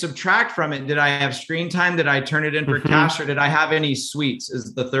they subtract from it. Did I have screen time? Did I turn it in for cash, or did I have any sweets?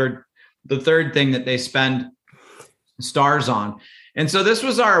 Is the third thing that they spend stars on. And so this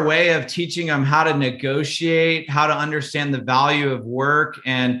was our way of teaching them how to negotiate, how to understand the value of work,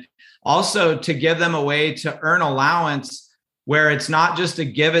 and also to give them a way to earn allowance where it's not just a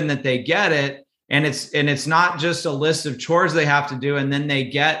given that they get it. And it's not just a list of chores they have to do and then they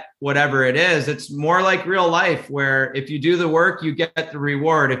get whatever it is. It's more like real life, where if you do the work, you get the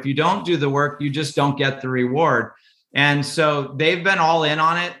reward. If you don't do the work, you just don't get the reward. And so they've been all in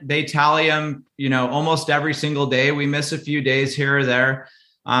on it. They tally them, almost every single day. We miss a few days here or there.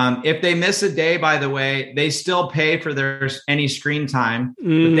 If they miss a day, by the way, they still pay for any screen time,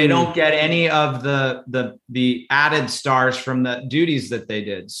 but they don't get any of the added stars from the duties that they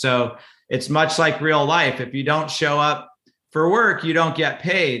did. So it's much like real life. If you don't show up for work, you don't get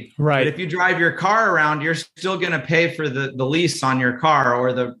paid. Right. But if you drive your car around, you're still going to pay for the lease on your car,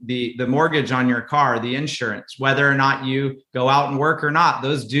 or the mortgage on your car, the insurance, whether or not you go out and work or not.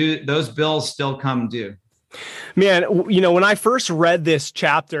 Those bills still come due. Man, when I first read this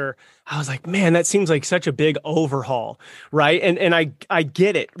chapter, I was like, man, that seems like such a big overhaul, right? And I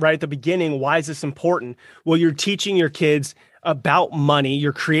get it right at the beginning. Why is this important? Well, you're teaching your kids about money.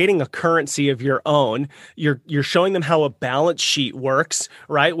 You're creating a currency of your own. You're showing them how a balance sheet works,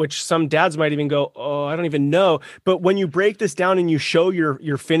 right? Which some dads might even go, oh, I don't even know. But when you break this down and you show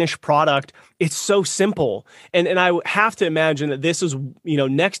your finished product, it's so simple. And I have to imagine that this is,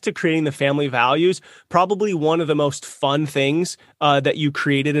 next to creating the family values, probably one of the most fun things that you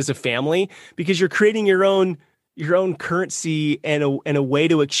created as a family, because you're creating your own currency and a way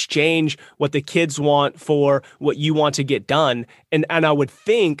to exchange what the kids want for what you want to get done. And I would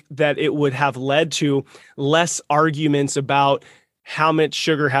think that it would have led to less arguments about how much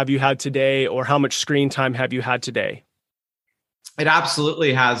sugar have you had today or how much screen time have you had today. It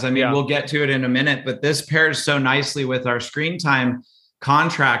absolutely has. I mean, We'll get to it in a minute, but this pairs so nicely with our screen time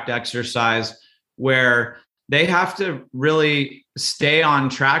contract exercise, where they have to really stay on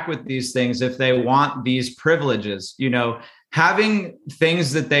track with these things if they want these privileges. Having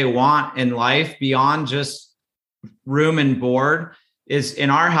things that they want in life beyond just room and board is in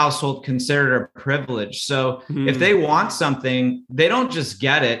our household considered a privilege. So if they want something, they don't just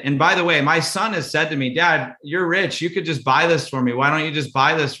get it. And by the way, my son has said to me, Dad, you're rich. You could just buy this for me. Why don't you just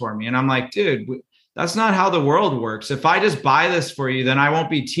buy this for me? And I'm like, dude, that's not how the world works. If I just buy this for you, then I won't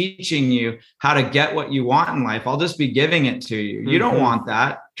be teaching you how to get what you want in life. I'll just be giving it to you. You don't want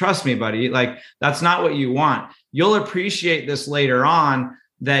that. Trust me, buddy. That's not what you want. You'll appreciate this later on,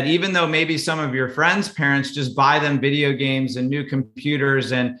 that even though maybe some of your friends' parents just buy them video games and new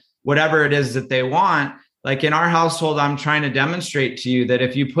computers and whatever it is that they want, like in our household, I'm trying to demonstrate to you that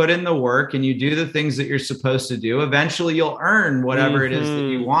if you put in the work and you do the things that you're supposed to do, eventually you'll earn whatever it is that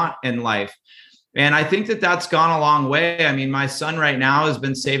you want in life. And I think that that's gone a long way. I mean, my son right now has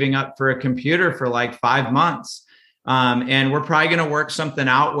been saving up for a computer for like 5 months. And we're probably going to work something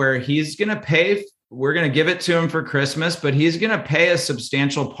out where he's going to pay. We're going to give it to him for Christmas, but he's going to pay a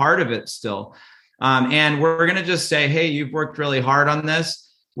substantial part of it still. And we're going to just say, hey, you've worked really hard on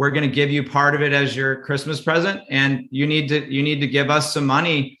this. We're going to give you part of it as your Christmas present. And you need to give us some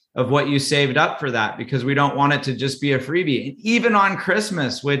money of what you saved up for that, because we don't want it to just be a freebie. And even on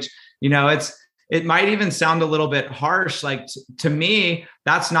Christmas, which, it might even sound a little bit harsh. Like to me,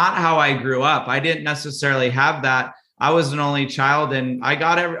 that's not how I grew up. I didn't necessarily have that. I was an only child and I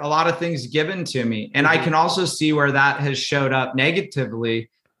got a lot of things given to me. And I can also see where that has showed up negatively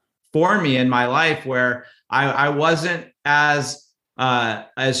for me in my life, where I wasn't as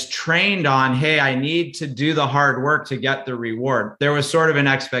trained on, hey, I need to do the hard work to get the reward. There was sort of an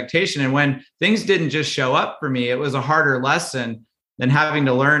expectation. And when things didn't just show up for me, it was a harder lesson than having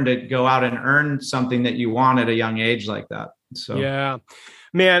to learn to go out and earn something that you want at a young age like that. So, yeah,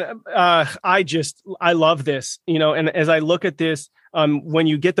 man, I love this, and as I look at this, when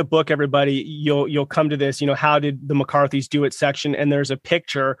you get the book, everybody, you'll come to this, how did the McCarthys do it section? And there's a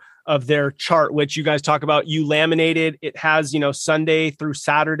picture of their chart, which you guys talk about. You laminated. It has, Sunday through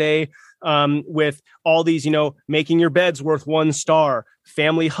Saturday with all these, making your bed's worth 1 star,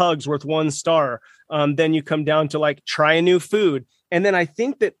 family hugs worth 1 star. Then you come down to like try a new food. And then I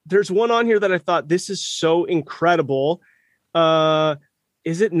think that there's one on here that I thought, this is so incredible.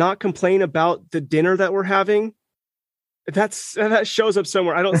 Is it not complain about the dinner that we're having? That shows up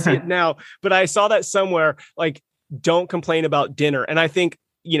somewhere. I don't see it now, but I saw that somewhere, like, don't complain about dinner. And I think,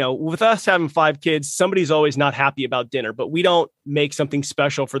 with us having 5 kids, somebody's always not happy about dinner, but we don't make something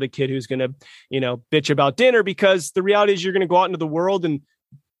special for the kid who's going to, bitch about dinner, because the reality is you're going to go out into the world and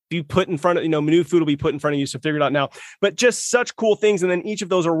be put in front of, new food will be put in front of you. So figure it out now, but just such cool things. And then each of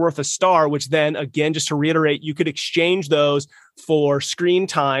those are worth a star, which then again, just to reiterate, you could exchange those for screen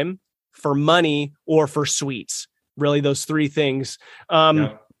time, for money, or for sweets. Really those 3 things.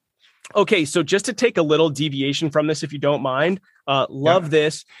 Yeah. Okay. So just to take a little deviation from this, if you don't mind, love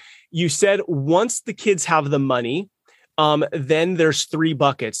this. You said once the kids have the money, then there's 3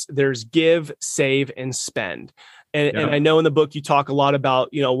 buckets. There's give, save, and spend. And I know in the book, you talk a lot about,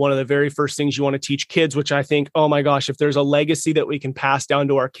 one of the very first things you want to teach kids, which I think, oh my gosh, if there's a legacy that we can pass down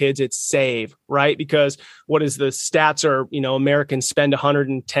to our kids, it's save, right? Because what is the stats are, Americans spend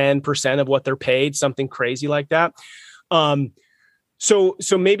 110% of what they're paid, something crazy like that. So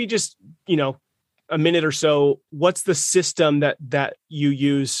maybe just, a minute or so, what's the system that you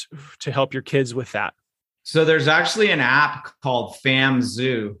use to help your kids with that? So there's actually an app called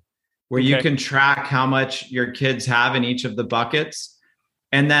FamZoo, where you can track how much your kids have in each of the buckets.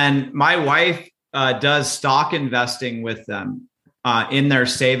 And then my wife does stock investing with them in their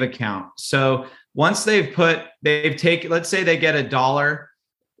save account. So once they've taken, let's say they get $1,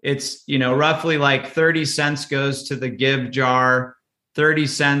 it's, roughly like 30 cents goes to the give jar, 30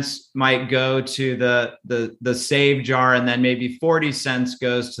 cents might go to the save jar, and then maybe 40 cents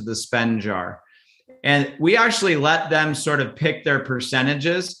goes to the spend jar. And we actually let them sort of pick their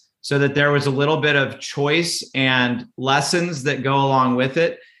percentages, so that there was a little bit of choice and lessons that go along with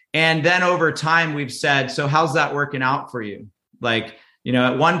it. And then over time, we've said, so how's that working out for you? Like,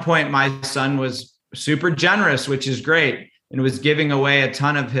 at one point, my son was super generous, which is great, and was giving away a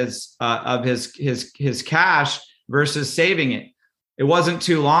ton of his cash versus saving it. It wasn't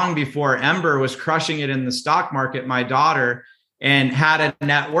too long before Ember was crushing it in the stock market, my daughter, and had a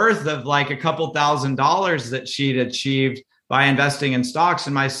net worth of like a couple $1,000s that she'd achieved by investing in stocks.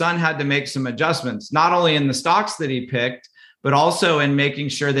 And my son had to make some adjustments, not only in the stocks that he picked, but also in making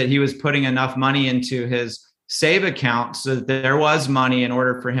sure that he was putting enough money into his save account so that there was money in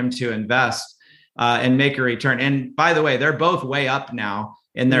order for him to invest and make a return. And by the way, they're both way up now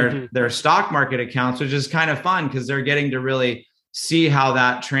in their stock market accounts, which is kind of fun because they're getting to really see how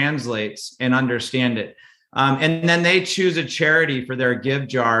that translates and understand it. And then they choose a charity for their give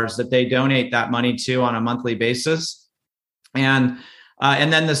jars that they donate that money to on a monthly basis. And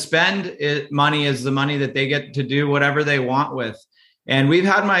then the spend money is the money that they get to do whatever they want with. And we've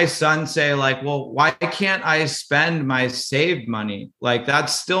had my son say like, well, why can't I spend my saved money? Like,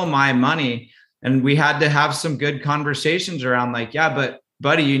 that's still my money. And we had to have some good conversations around like, yeah, but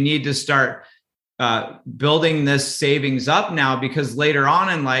buddy, you need to start building this savings up now, because later on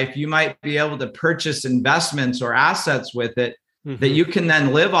in life, you might be able to purchase investments or assets with it that you can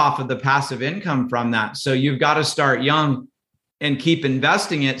then live off of the passive income from that. So you've got to start young and keep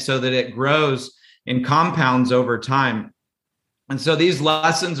investing it so that it grows and compounds over time. And so these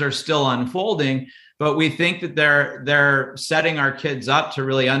lessons are still unfolding, but we think that they're setting our kids up to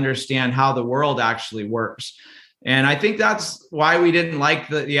really understand how the world actually works. And I think that's why we didn't like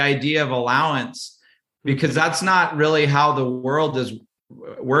the idea of allowance, because that's not really how the world is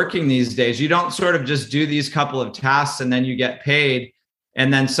working these days. You don't sort of just do these couple of tasks and then you get paid.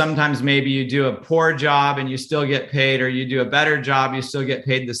 And then sometimes maybe you do a poor job and you still get paid, or you do a better job, you still get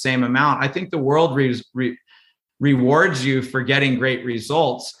paid the same amount. I think the world rewards you for getting great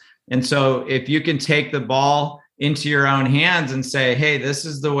results. And so if you can take the ball into your own hands and say, hey, this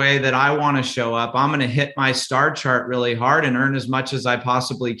is the way that I want to show up, I'm going to hit my star chart really hard and earn as much as I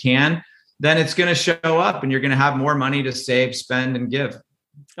possibly can, then it's going to show up and you're going to have more money to save, spend, and give.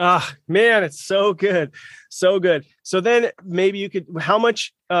 Ah, man, it's so good. So good. So then maybe you could,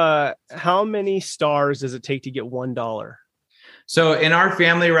 how many stars does it take to get $1? So in our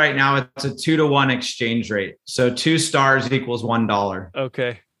family right now, it's a 2-to-1 exchange rate. So 2 stars equals $1.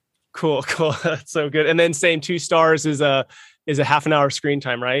 Okay, cool. That's so good. And then same 2 stars is a half an hour screen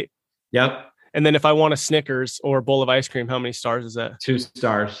time, right? Yep. And then if I want a Snickers or a bowl of ice cream, how many stars is that? 2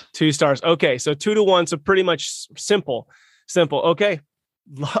 stars. 2 stars. Okay. So 2-to-1. So pretty much simple. Okay.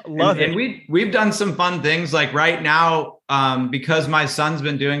 Love it. And we've done some fun things like right now, because my son's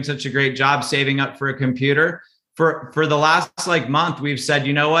been doing such a great job saving up for a computer. for the last like month, we've said,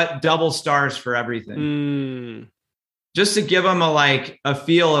 you know what, double stars for everything. Just to give them a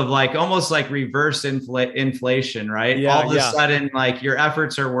feel of like almost like reverse inflation, right? Yeah, all of a sudden, like your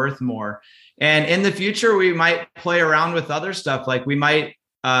efforts are worth more. And in the future, we might play around with other stuff. Like we might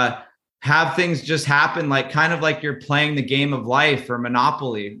have things just happen, like kind of like you're playing the game of life or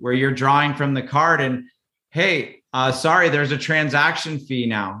Monopoly, where you're drawing from the card and, hey, sorry, there's a transaction fee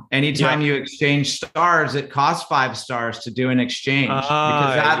now. Anytime you exchange stars, it costs 5 stars to do an exchange,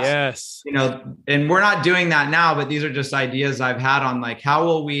 because that's, you know, and we're not doing that now, but these are just ideas I've had on like, how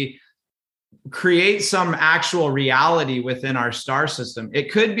will we create some actual reality within our star system?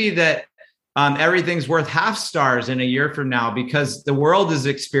 It could be that everything's worth half stars in a year from now because the world is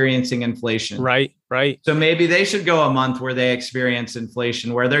experiencing inflation. Right. So maybe they should go a month where they experience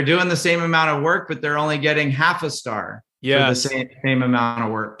inflation, where they're doing the same amount of work, but they're only getting half a star for the same amount of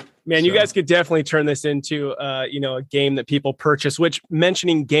work. Man, you guys could definitely turn this into, a game that people purchase, which,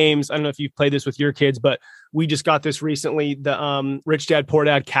 mentioning games, I don't know if you've played this with your kids, but we just got this recently, the Rich Dad, Poor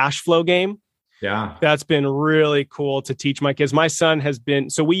Dad cash flow game. Yeah. That's been really cool to teach my kids. My son has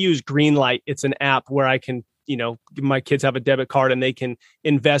been, so we use Greenlight. It's an app where I can, my kids have a debit card and they can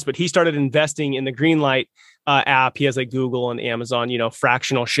invest, but he started investing in the Greenlight app. He has like Google and Amazon,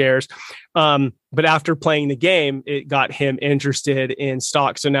 fractional shares. But after playing the game, it got him interested in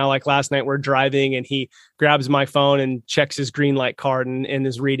stocks. So now, like last night, we're driving and he grabs my phone and checks his Greenlight card and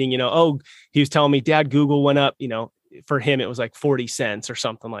is reading, he was telling me, Dad, Google went up, for him, it was like 40 cents or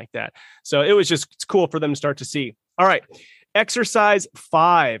something like that. So it's cool for them to start to see. All right. Exercise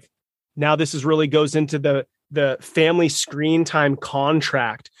 5. Now this really goes into the family screen time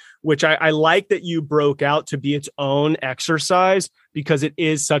contract, which I like that you broke out to be its own exercise, because it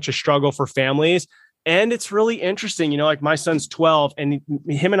is such a struggle for families. And it's really interesting, like my son's 12 and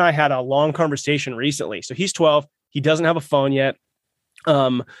him and I had a long conversation recently. So he's 12. He doesn't have a phone yet.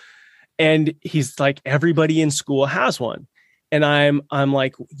 And he's like, everybody in school has one. And I'm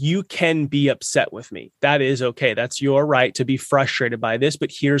like, you can be upset with me. That is okay. That's your right to be frustrated by this.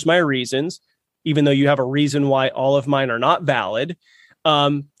 But here's my reasons. Even though you have a reason why all of mine are not valid,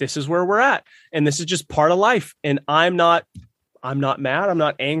 this is where we're at. And this is just part of life. And I'm not mad. I'm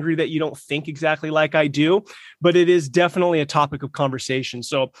not angry that you don't think exactly like I do, but it is definitely a topic of conversation.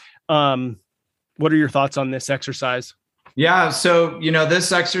 So what are your thoughts on this exercise? Yeah. So,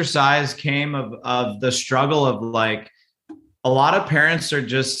 this exercise came of the struggle of like, a lot of parents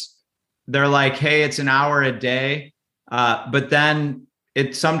they're like, hey, it's an hour a day. But then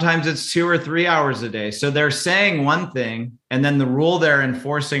sometimes it's 2 or 3 hours a day. So they're saying one thing, and then the rule they're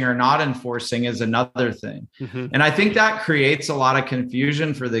enforcing or not enforcing is another thing. Mm-hmm. And I think that creates a lot of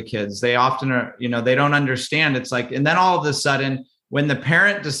confusion for the kids. They often are, they don't understand. It's like, and then all of a sudden, when the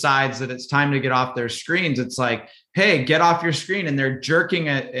parent decides that it's time to get off their screens, it's like, hey, get off your screen. And they're jerking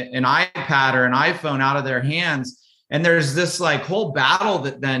an iPad or an iPhone out of their hands. And there's this like whole battle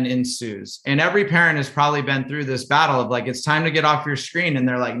that then ensues. And every parent has probably been through this battle of like, it's time to get off your screen. And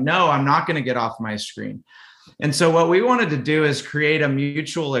they're like, no, I'm not going to get off my screen. And so what we wanted to do is create a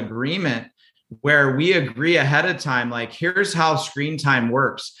mutual agreement where we agree ahead of time, like, here's how screen time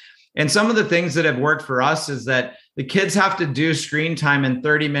works. And some of the things that have worked for us is that the kids have to do screen time in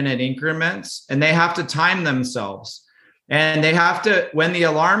 30-minute increments, and they have to time themselves. And they have to, when the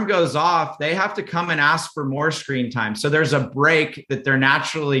alarm goes off, they have to come and ask for more screen time. So there's a break that they're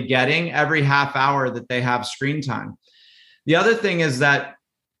naturally getting every half hour that they have screen time. The other thing is that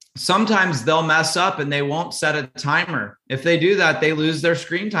sometimes they'll mess up and they won't set a timer. If they do that, they lose their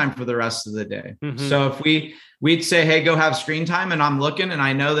screen time for the rest of the day. Mm-hmm. So if we'd say, hey, go have screen time, and I'm looking and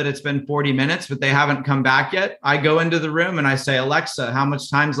I know that it's been 40 minutes, but they haven't come back yet. I go into the room and I say, Alexa, how much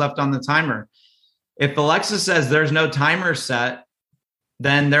time's left on the timer? If Alexa says there's no timer set,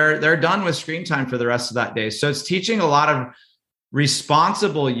 then they're done with screen time for the rest of that day. So it's teaching a lot of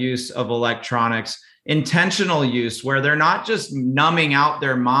responsible use of electronics, intentional use, where they're not just numbing out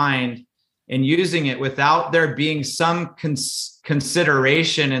their mind and using it without there being some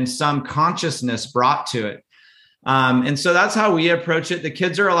consideration and some consciousness brought to it. And so that's how we approach it. The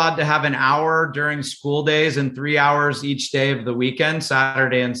kids are allowed to have an hour during school days and 3 hours each day of the weekend,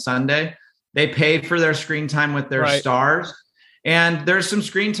 Saturday and Sunday. They pay for their screen time with their stars. And there's some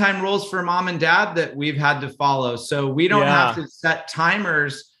screen time rules for mom and dad that we've had to follow. So we don't have to set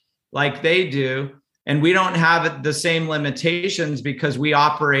timers like they do. And we don't have the same limitations because we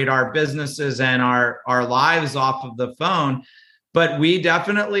operate our businesses and our lives off of the phone. But we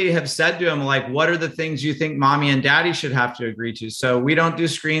definitely have said to them, like, what are the things you think mommy and daddy should have to agree to? So we don't do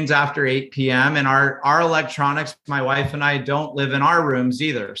screens after 8 p.m. And our electronics, my wife and I, don't live in our rooms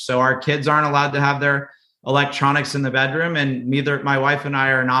either. So our kids aren't allowed to have their electronics in the bedroom, and neither my wife and I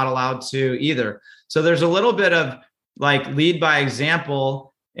are not allowed to either. So there's a little bit of like lead by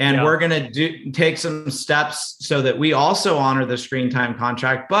example, and we're going to take some steps so that we also honor the screen time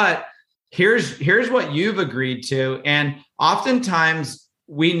contract. But here's what you've agreed to. And oftentimes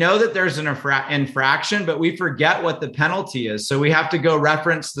we know that there's an infraction, but we forget what the penalty is. So we have to go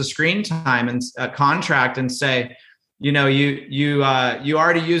reference the screen time and contract and say, you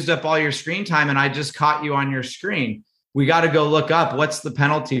already used up all your screen time and I just caught you on your screen. We got to go look up what's the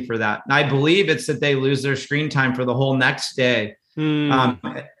penalty for that. And I believe it's that they lose their screen time for the whole next day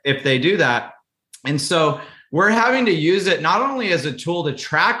if they do that. And so we're having to use it not only as a tool to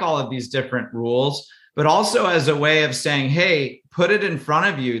track all of these different rules, but also as a way of saying, hey, put it in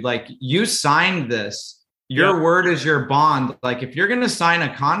front of you. Like, you signed this. Your word is your bond. Like, if you're going to sign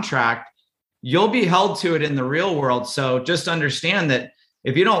a contract, you'll be held to it in the real world. So just understand that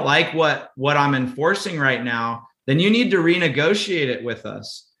if you don't like what I'm enforcing right now, then you need to renegotiate it with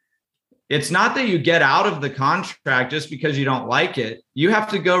us. It's not that you get out of the contract just because you don't like it. You have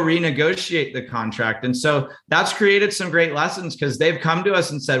to go renegotiate the contract. And so that's created some great lessons, because they've come to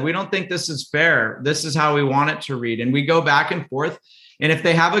us and said, we don't think this is fair. This is how we want it to read. And we go back and forth. And if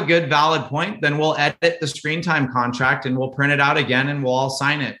they have a good, valid point, then we'll edit the screen time contract and we'll print it out again and we'll all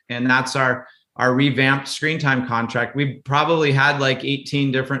sign it. And that's our revamped screen time contract. We've probably had like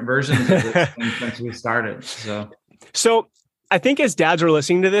 18 different versions of this since we started. So I think as dads are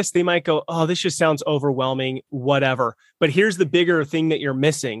listening to this, they might go, oh, this just sounds overwhelming, whatever. But here's the bigger thing that you're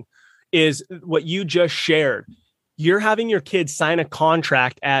missing is what you just shared. You're having your kids sign a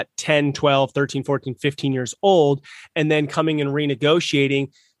contract at 10, 12, 13, 14, 15 years old, and then coming and renegotiating.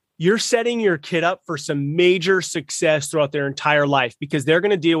 You're setting your kid up for some major success throughout their entire life, because they're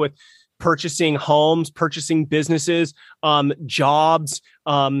going to deal with purchasing homes, purchasing businesses, jobs,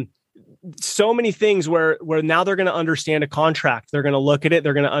 so many things where now they're going to understand a contract. They're going to look at it.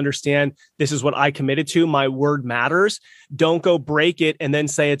 They're going to understand, this is what I committed to. My word matters. Don't go break it and then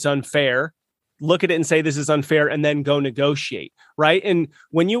say it's unfair. Look at it and say, this is unfair, and then go negotiate. Right. And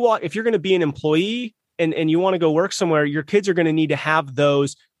when you walk, if you're going to be an employee and you want to go work somewhere, your kids are going to need to have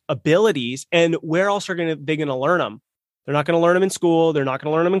those abilities. And where else are they going to learn them? They're not going to learn them in school. They're not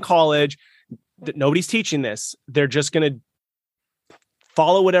going to learn them in college. Nobody's teaching this. They're just going to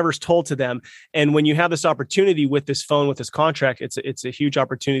follow whatever's told to them. And when you have this opportunity with this phone, with this contract, it's a huge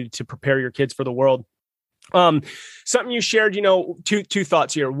opportunity to prepare your kids for the world. Something you shared, two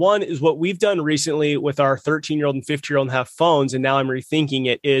thoughts here. One is what we've done recently with our 13-year-old and 15-year-old and have phones. And now I'm rethinking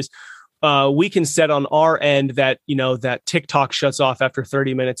it is, we can set on our end that, that TikTok shuts off after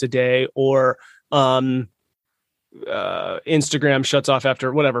 30 minutes a day, or, Instagram shuts off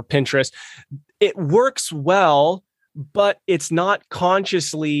after whatever, Pinterest. It works well, but it's not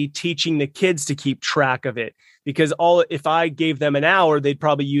consciously teaching the kids to keep track of it, because if I gave them an hour, they'd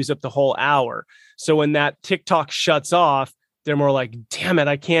probably use up the whole hour. So when that TikTok shuts off, they're more like, damn it,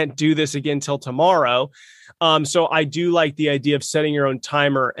 I can't do this again till tomorrow. So I do like the idea of setting your own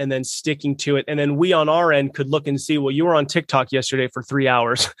timer and then sticking to it. And then we on our end could look and see, well, you were on TikTok yesterday for 3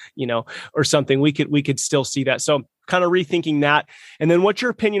 hours, or something. We could still see that. So kind of rethinking that. And then what's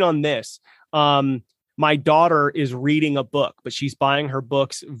your opinion on this? My daughter is reading a book, but she's buying her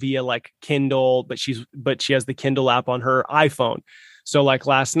books via like Kindle, but she has the Kindle app on her iPhone. So like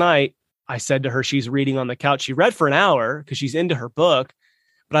last night, I said to her, she's reading on the couch. She read for an hour because she's into her book.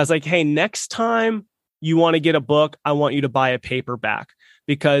 But I was like, hey, next time you want to get a book, I want you to buy a paperback,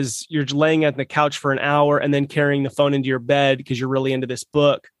 because you're laying on the couch for an hour and then carrying the phone into your bed because you're really into this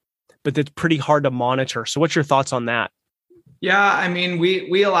book. But that's pretty hard to monitor. So what's your thoughts on that? Yeah, I mean,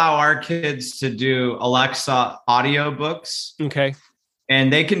 we allow our kids to do Alexa audiobooks. Okay.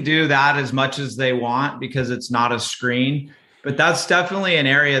 And they can do that as much as they want because it's not a screen. But that's definitely an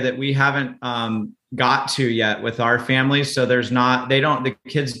area that we haven't got to yet with our family. So the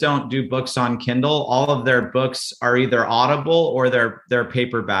kids don't do books on Kindle. All of their books are either Audible or they're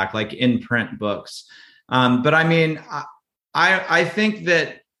paperback, like in print books. But I mean, I think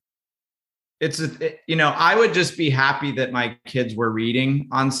that I would just be happy that my kids were reading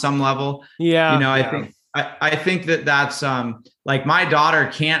on some level. Yeah. I think that's like my daughter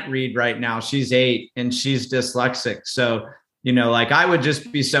can't read right now. She's 8 and she's dyslexic. So, I would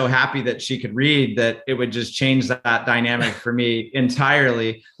just be so happy that she could read that it would just change that dynamic for me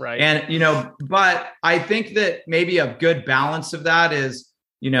entirely. Right. And, but I think that maybe a good balance of that is,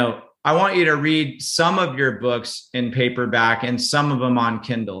 I want you to read some of your books in paperback and some of them on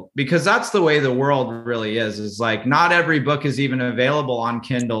Kindle, because that's the way the world really is like not every book is even available on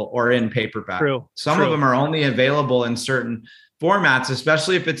Kindle or in paperback. True. Some of them are only available in certain formats,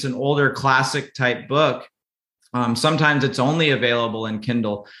 especially if it's an older classic type book. Sometimes it's only available in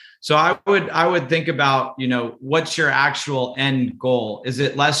Kindle. So I would think about, what's your actual end goal? Is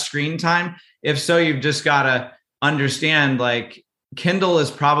it less screen time? If so, you've just got to understand, like, Kindle is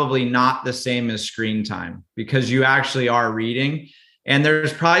probably not the same as screen time because you actually are reading. And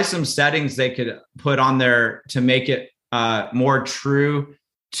there's probably some settings they could put on there to make it more true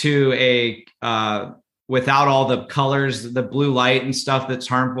to a without all the colors, the blue light and stuff that's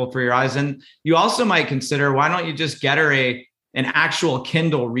harmful for your eyes. And you also might consider, why don't you just get her an actual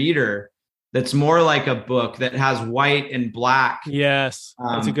Kindle reader that's more like a book that has white and black. Yes,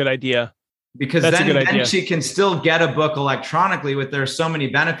 that's a good idea. Because then she can still get a book electronically there's so many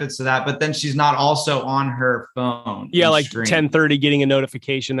benefits to that, but then she's not also on her phone. Yeah, like 10:30 getting a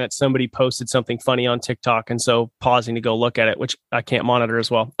notification that somebody posted something funny on TikTok. And so pausing to go look at it, which I can't monitor as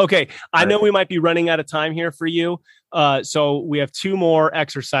well. Okay, I know we might be running out of time here for you. So we have 2 more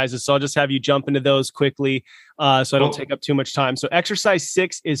exercises. So I'll just have you jump into those quickly so I don't take up too much time. So exercise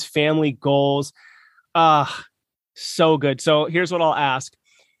 6 is family goals. So good. So here's what I'll ask.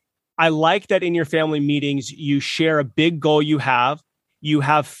 I like that in your family meetings, you share a big goal you have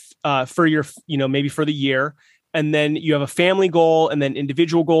for your, maybe for the year. And then you have a family goal and then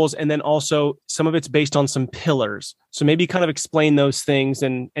individual goals. And then also some of it's based on some pillars. So maybe kind of explain those things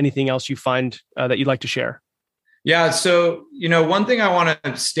and anything else you find that you'd like to share. Yeah. So, one thing I want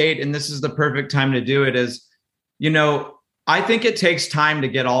to state, and this is the perfect time to do it, is, I think it takes time to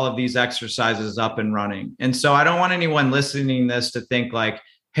get all of these exercises up and running. And so I don't want anyone listening to this to think like,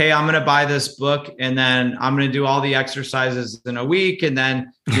 hey, I'm going to buy this book and then I'm going to do all the exercises in a week. And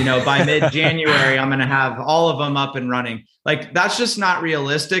then, by mid-January, I'm going to have all of them up and running. Like, that's just not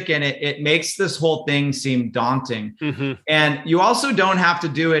realistic. And it makes this whole thing seem daunting. Mm-hmm. And you also don't have to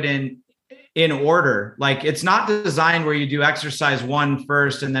do it in order. Like, it's not designed where you do exercise 1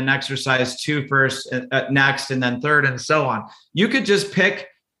 first and then exercise 2 first, next, and then 3rd and so on. You could just pick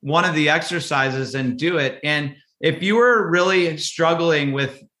one of the exercises and do it. And if you were really struggling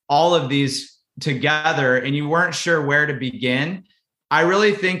with all of these together and you weren't sure where to begin, I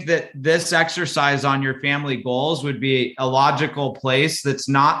really think that this exercise on your family goals would be a logical place that's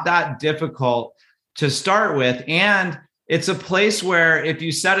not that difficult to start with. And it's a place where if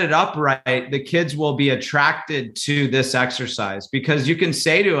you set it up right, the kids will be attracted to this exercise because you can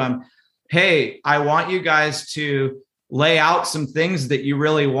say to them, hey, I want you guys to lay out some things that you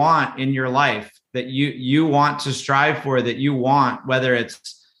really want in your life, that you want to strive for, that you want, whether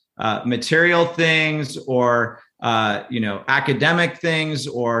it's material things or academic things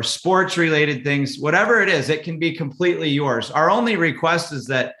or sports related things, whatever it is, it can be completely yours. Our only request is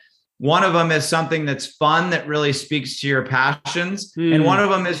that one of them is something that's fun, that really speaks to your passions. And one of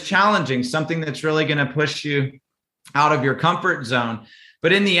them is challenging, something that's really going to push you out of your comfort zone.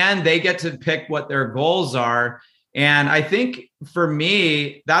 But in the end, they get to pick what their goals are. And I think for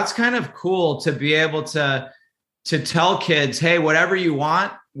me, that's kind of cool to be able to tell kids, hey, whatever you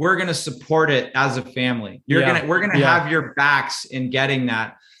want, we're going to support it as a family. We're going to have your backs in getting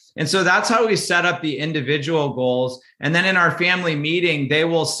that. And so that's how we set up the individual goals. And then in our family meeting, they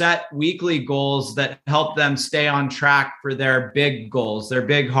will set weekly goals that help them stay on track for their big goals, their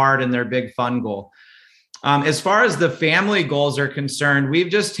big heart and their big fun goal. As far as the family goals are concerned, we've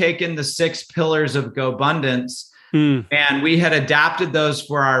just taken the 6 pillars of GoBundance. And we had adapted those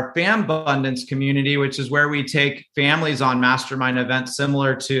for our FamBundance community, which is where we take families on mastermind events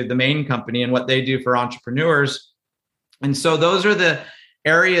similar to the main company and what they do for entrepreneurs. And so those are the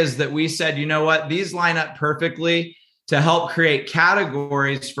areas that we said, you know what, these line up perfectly to help create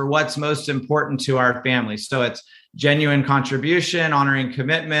categories for what's most important to our family. So it's genuine contribution, honoring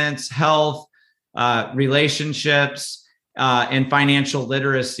commitments, health, relationships, and financial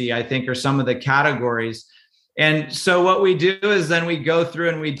literacy, I think, are some of the categories. And so what we do is then we go through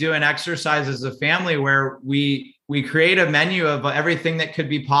and we do an exercise as a family where we create a menu of everything that could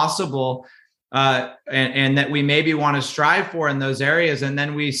be possible and that we maybe want to strive for in those areas. And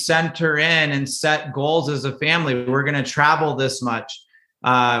then we center in and set goals as a family. We're going to travel this much.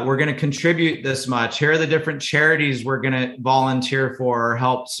 We're going to contribute this much. Here are the different charities we're going to volunteer for or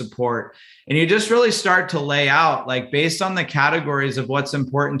help support. And you just really start to lay out, like, based on the categories of what's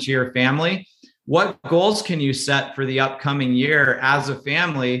important to your family, what goals can you set for the upcoming year as a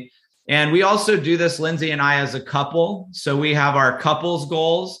family? And we also do this, Lindsay and I, as a couple. So we have our couples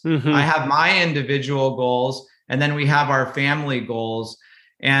goals. Mm-hmm. I have my individual goals, and then we have our family goals.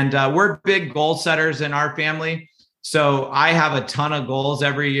 And we're big goal setters in our family. So I have a ton of goals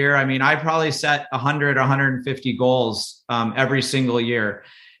every year. I mean, I probably set 100, 150 goals every single year.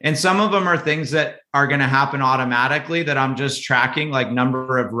 And some of them are things that are going to happen automatically that I'm just tracking, like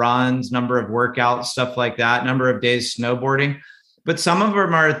number of runs, number of workouts, stuff like that, number of days snowboarding. But some of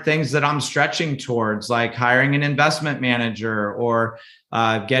them are things that I'm stretching towards, like hiring an investment manager or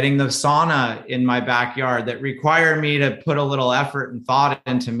getting the sauna in my backyard, that require me to put a little effort and thought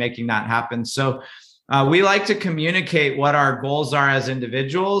into making that happen. So we like to communicate what our goals are as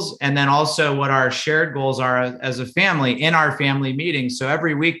individuals, and then also what our shared goals are as a family in our family meetings. So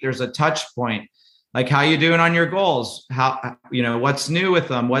every week there's a touch point, like how you doing on your goals? How, what's new with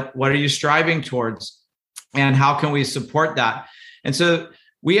them? What are you striving towards? And how can we support that? And so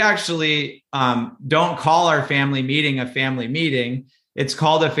we actually don't call our family meeting a family meeting. It's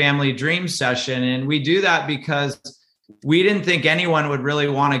called a family dream session. And we do that because we didn't think anyone would really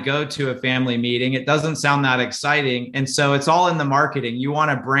want to go to a family meeting. It doesn't sound that exciting. And so it's all in the marketing. You want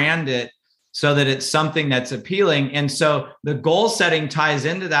to brand it so that it's something that's appealing. And so the goal setting ties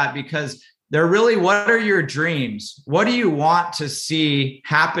into that, because they're really, what are your dreams? What do you want to see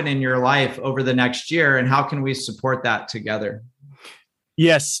happen in your life over the next year? And how can we support that together?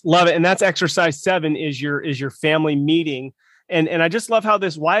 Yes, love it. And that's exercise 7 is your family meeting. And I just love how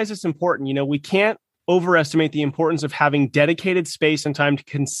why is this important? We can't overestimate the importance of having dedicated space and time to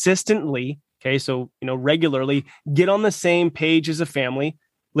consistently, regularly get on the same page as a family,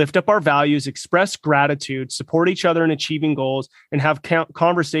 lift up our values, express gratitude, support each other in achieving goals, and have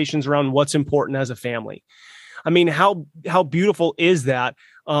conversations around what's important as a family. I mean, how beautiful is that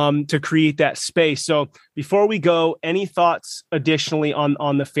to create that space? So before we go, any thoughts additionally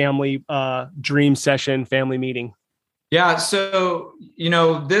on the family dream session, family meeting? Yeah. So,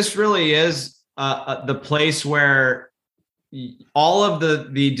 this really is the place where all of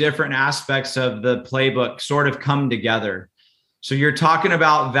the different aspects of the playbook sort of come together. So you're talking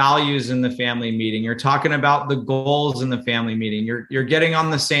about values in the family meeting. You're talking about the goals in the family meeting. You're getting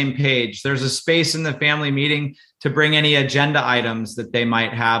on the same page. There's a space in the family meeting to bring any agenda items that they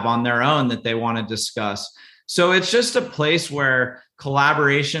might have on their own that they want to discuss. So it's just a place where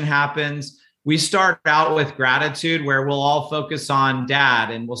collaboration happens. We start out with gratitude, where we'll all focus on dad,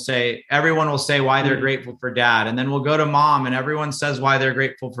 and everyone will say why they're grateful for dad. And then we'll go to mom, and everyone says why they're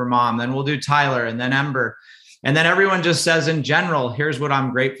grateful for mom. Then we'll do Tyler, and then Ember. And then everyone just says, in general, here's what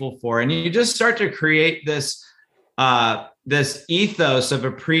I'm grateful for. And you just start to create this ethos of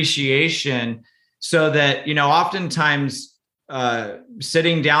appreciation, so that, oftentimes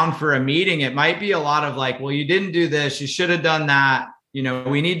sitting down for a meeting, it might be a lot of like, well, you didn't do this, you should have done that.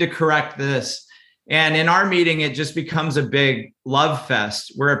 We need to correct this. And in our meeting, it just becomes a big love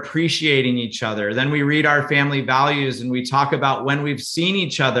fest. We're appreciating each other. Then we read our family values, and we talk about when we've seen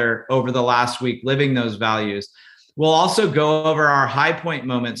each other over the last week, living those values. We'll also go over our high point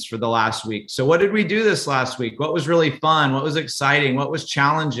moments for the last week. So what did we do this last week? What was really fun? What was exciting? What was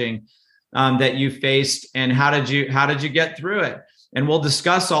challenging that you faced? And how did you get through it? And we'll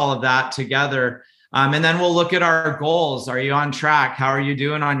discuss all of that together. And then we'll look at our goals. Are you on track? How are you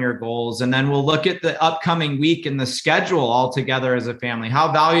doing on your goals? And then we'll look at the upcoming week and the schedule all together as a family. How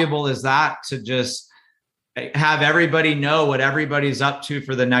valuable is that to just have everybody know what everybody's up to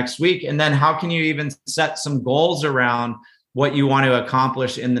for the next week? And then how can you even set some goals around what you want to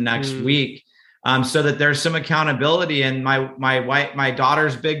accomplish in the next week, so that there's some accountability? And my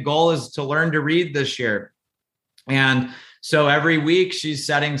daughter's big goal is to learn to read this year. And so every week she's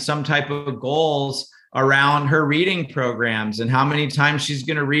setting some type of goals around her reading programs and how many times she's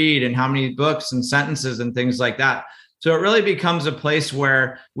going to read and how many books and sentences and things like that. So it really becomes a place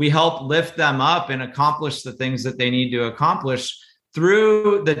where we help lift them up and accomplish the things that they need to accomplish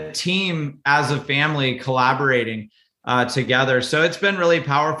through the team as a family collaborating together. So it's been really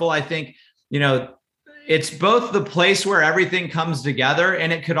powerful. I think, it's both the place where everything comes together,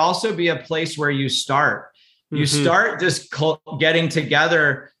 and it could also be a place where you start. You start just getting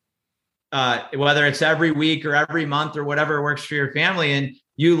together, whether it's every week or every month or whatever works for your family. And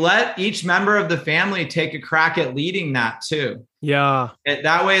you let each member of the family take a crack at leading that too. Yeah.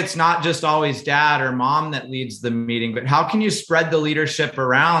 That way, it's not just always dad or mom that leads the meeting, but how can you spread the leadership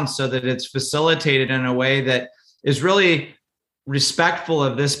around so that it's facilitated in a way that is really respectful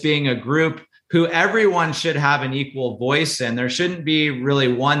of this being a group who everyone should have an equal voice in? There shouldn't be really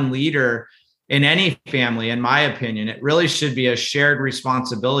one leader in any family, in my opinion. It really should be a shared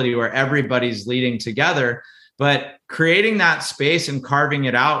responsibility where everybody's leading together, but creating that space and carving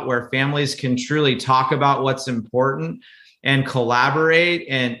it out where families can truly talk about what's important and collaborate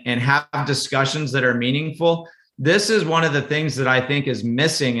and have discussions that are meaningful. This is one of the things that I think is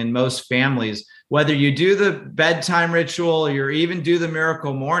missing in most families. Whether you do the bedtime ritual or you even do the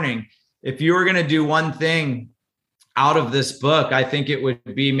miracle morning, if you were going to do one thing out of this book, I think it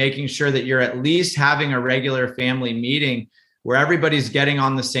would be making sure that you're at least having a regular family meeting where everybody's getting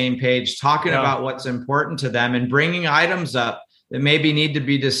on the same page, talking about what's important to them and bringing items up that maybe need to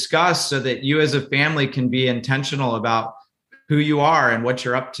be discussed so that you as a family can be intentional about who you are and what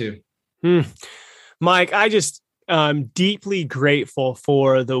you're up to. Mike, I just deeply grateful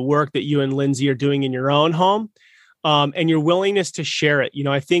for the work that you and Lindsay are doing in your own home, and your willingness to share it.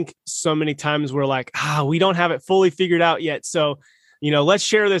 I think so many times we're like, we don't have it fully figured out yet. So, let's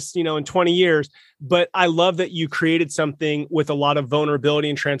share this, in 20 years. But I love that you created something with a lot of vulnerability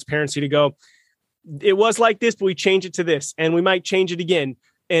and transparency to go, it was like this, but we change it to this, and we might change it again.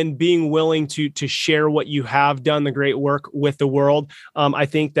 And being willing to share what you have done, the great work with the world. I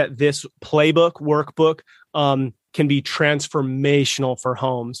think that this workbook, can be transformational for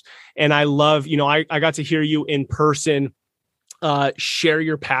homes. And I love, I got to hear you in person, share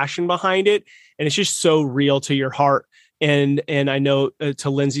your passion behind it. And it's just so real to your heart. And I know to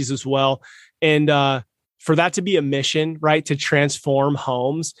Lindsay's as well. And for that to be a mission, right, to transform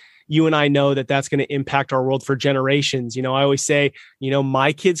homes, you and I know that that's going to impact our world for generations. I always say,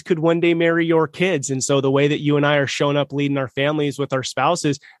 my kids could one day marry your kids. And so the way that you and I are showing up, leading our families with our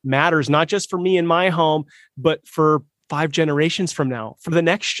spouses matters, not just for me and my home, but for 5 generations from now, for the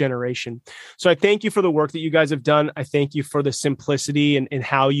next generation. So I thank you for the work that you guys have done. I thank you for the simplicity and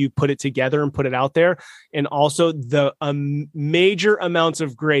how you put it together and put it out there. And also the major amounts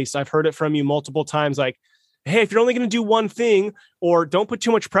of grace. I've heard it from you multiple times, like, hey, if you're only going to do one thing, or don't put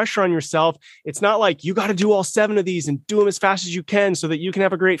too much pressure on yourself, it's not like you got to do all 7 of these and do them as fast as you can so that you can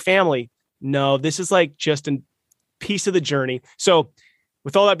have a great family. No, this is like just a piece of the journey. So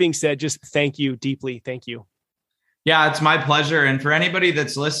with all that being said, just thank you deeply. Thank you. Yeah, it's my pleasure. And for anybody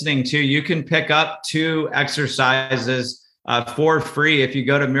that's listening too, you can pick up 2 exercises for free if you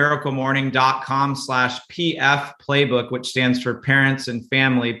go to miraclemorning.com/PF playbook, which stands for Parents and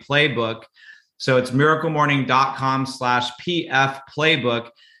Family Playbook. So it's miraclemorning.com/PF playbook.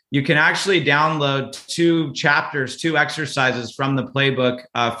 You can actually download 2 chapters, 2 exercises from the playbook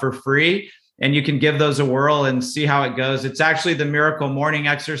for free. And you can give those a whirl and see how it goes. It's actually the Miracle Morning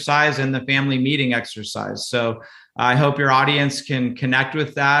exercise and the family meeting exercise. So I hope your audience can connect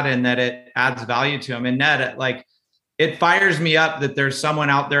with that and that it adds value to them. And Ned, it fires me up that there's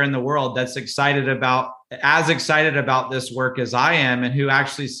someone out there in the world that's as excited about this work as I am and who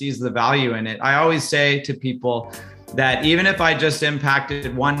actually sees the value in it. I always say to people that even if I just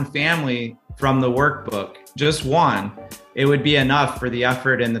impacted one family from the workbook, just one, it would be enough for the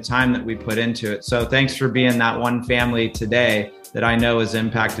effort and the time that we put into it. So thanks for being that one family today that I know is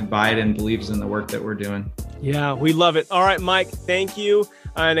impacted by it and believes in the work that we're doing. Yeah, we love it. All right, Mike, thank you.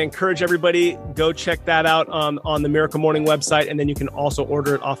 And I encourage everybody, go check that out on the Miracle Morning website. And then you can also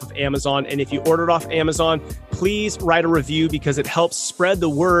order it off of Amazon. And if you order it off Amazon, please write a review because it helps spread the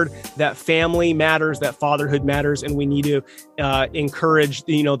word that family matters, that fatherhood matters. And we need to encourage,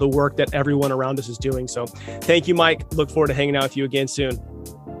 the work that everyone around us is doing. So thank you, Mike. Look forward to hanging out with you again soon.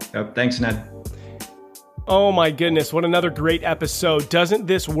 Yep, thanks, Ned. Oh my goodness, what another great episode. Doesn't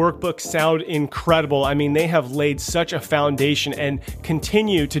this workbook sound incredible? I mean, they have laid such a foundation and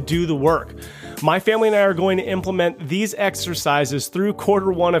continue to do the work. My family and I are going to implement these exercises through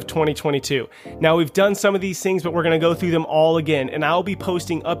Q1 of 2022. Now, we've done some of these things, but we're going to go through them all again. And I'll be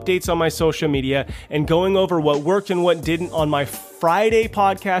posting updates on my social media and going over what worked and what didn't on my Friday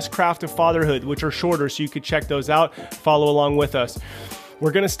podcast, Craft of Fatherhood, which are shorter, so you could check those out, follow along with us.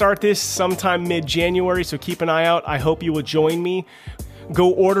 We're going to start this sometime mid-January, so keep an eye out. I hope you will join me.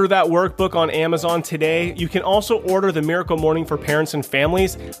 Go order that workbook on Amazon today. You can also order the Miracle Morning for Parents and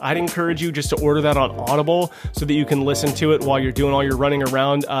Families. I'd encourage you just to order that on Audible so that you can listen to it while you're doing all your running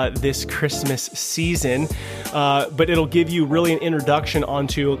around this Christmas season. But it'll give you really an introduction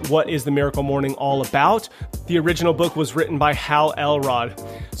onto what is the Miracle Morning all about. The original book was written by Hal Elrod.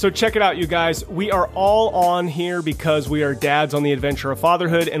 So check it out, you guys. We are all on here because we are dads on the adventure of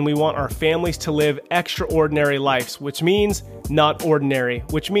fatherhood, and we want our families to live extraordinary lives, which means not ordinary,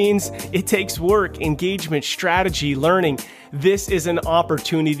 which means it takes work, engagement, strategy, learning. This is an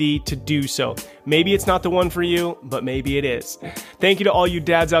opportunity to do so. Maybe it's not the one for you, but maybe it is. Thank you to all you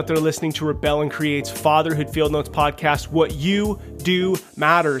dads out there listening to Rebel and Create's Fatherhood Field Notes podcast. What you do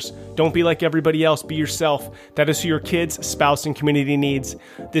matters. Don't be like everybody else. Be yourself. That is who your kids, spouse, and community needs.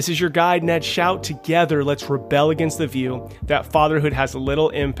 This is your guide, Ned Shout. Together, let's rebel against the view that fatherhood has little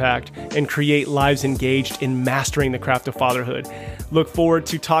impact and create lives engaged in mastering the craft of fatherhood. Look forward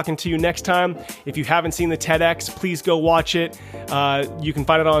to talking to you next time. If you haven't seen the TEDx, please go watch it. You can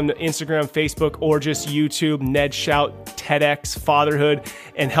find it on Instagram, Facebook, or just YouTube, Ned Shout TEDx Fatherhood,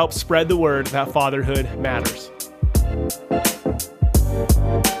 and help spread the word that fatherhood matters. Bye.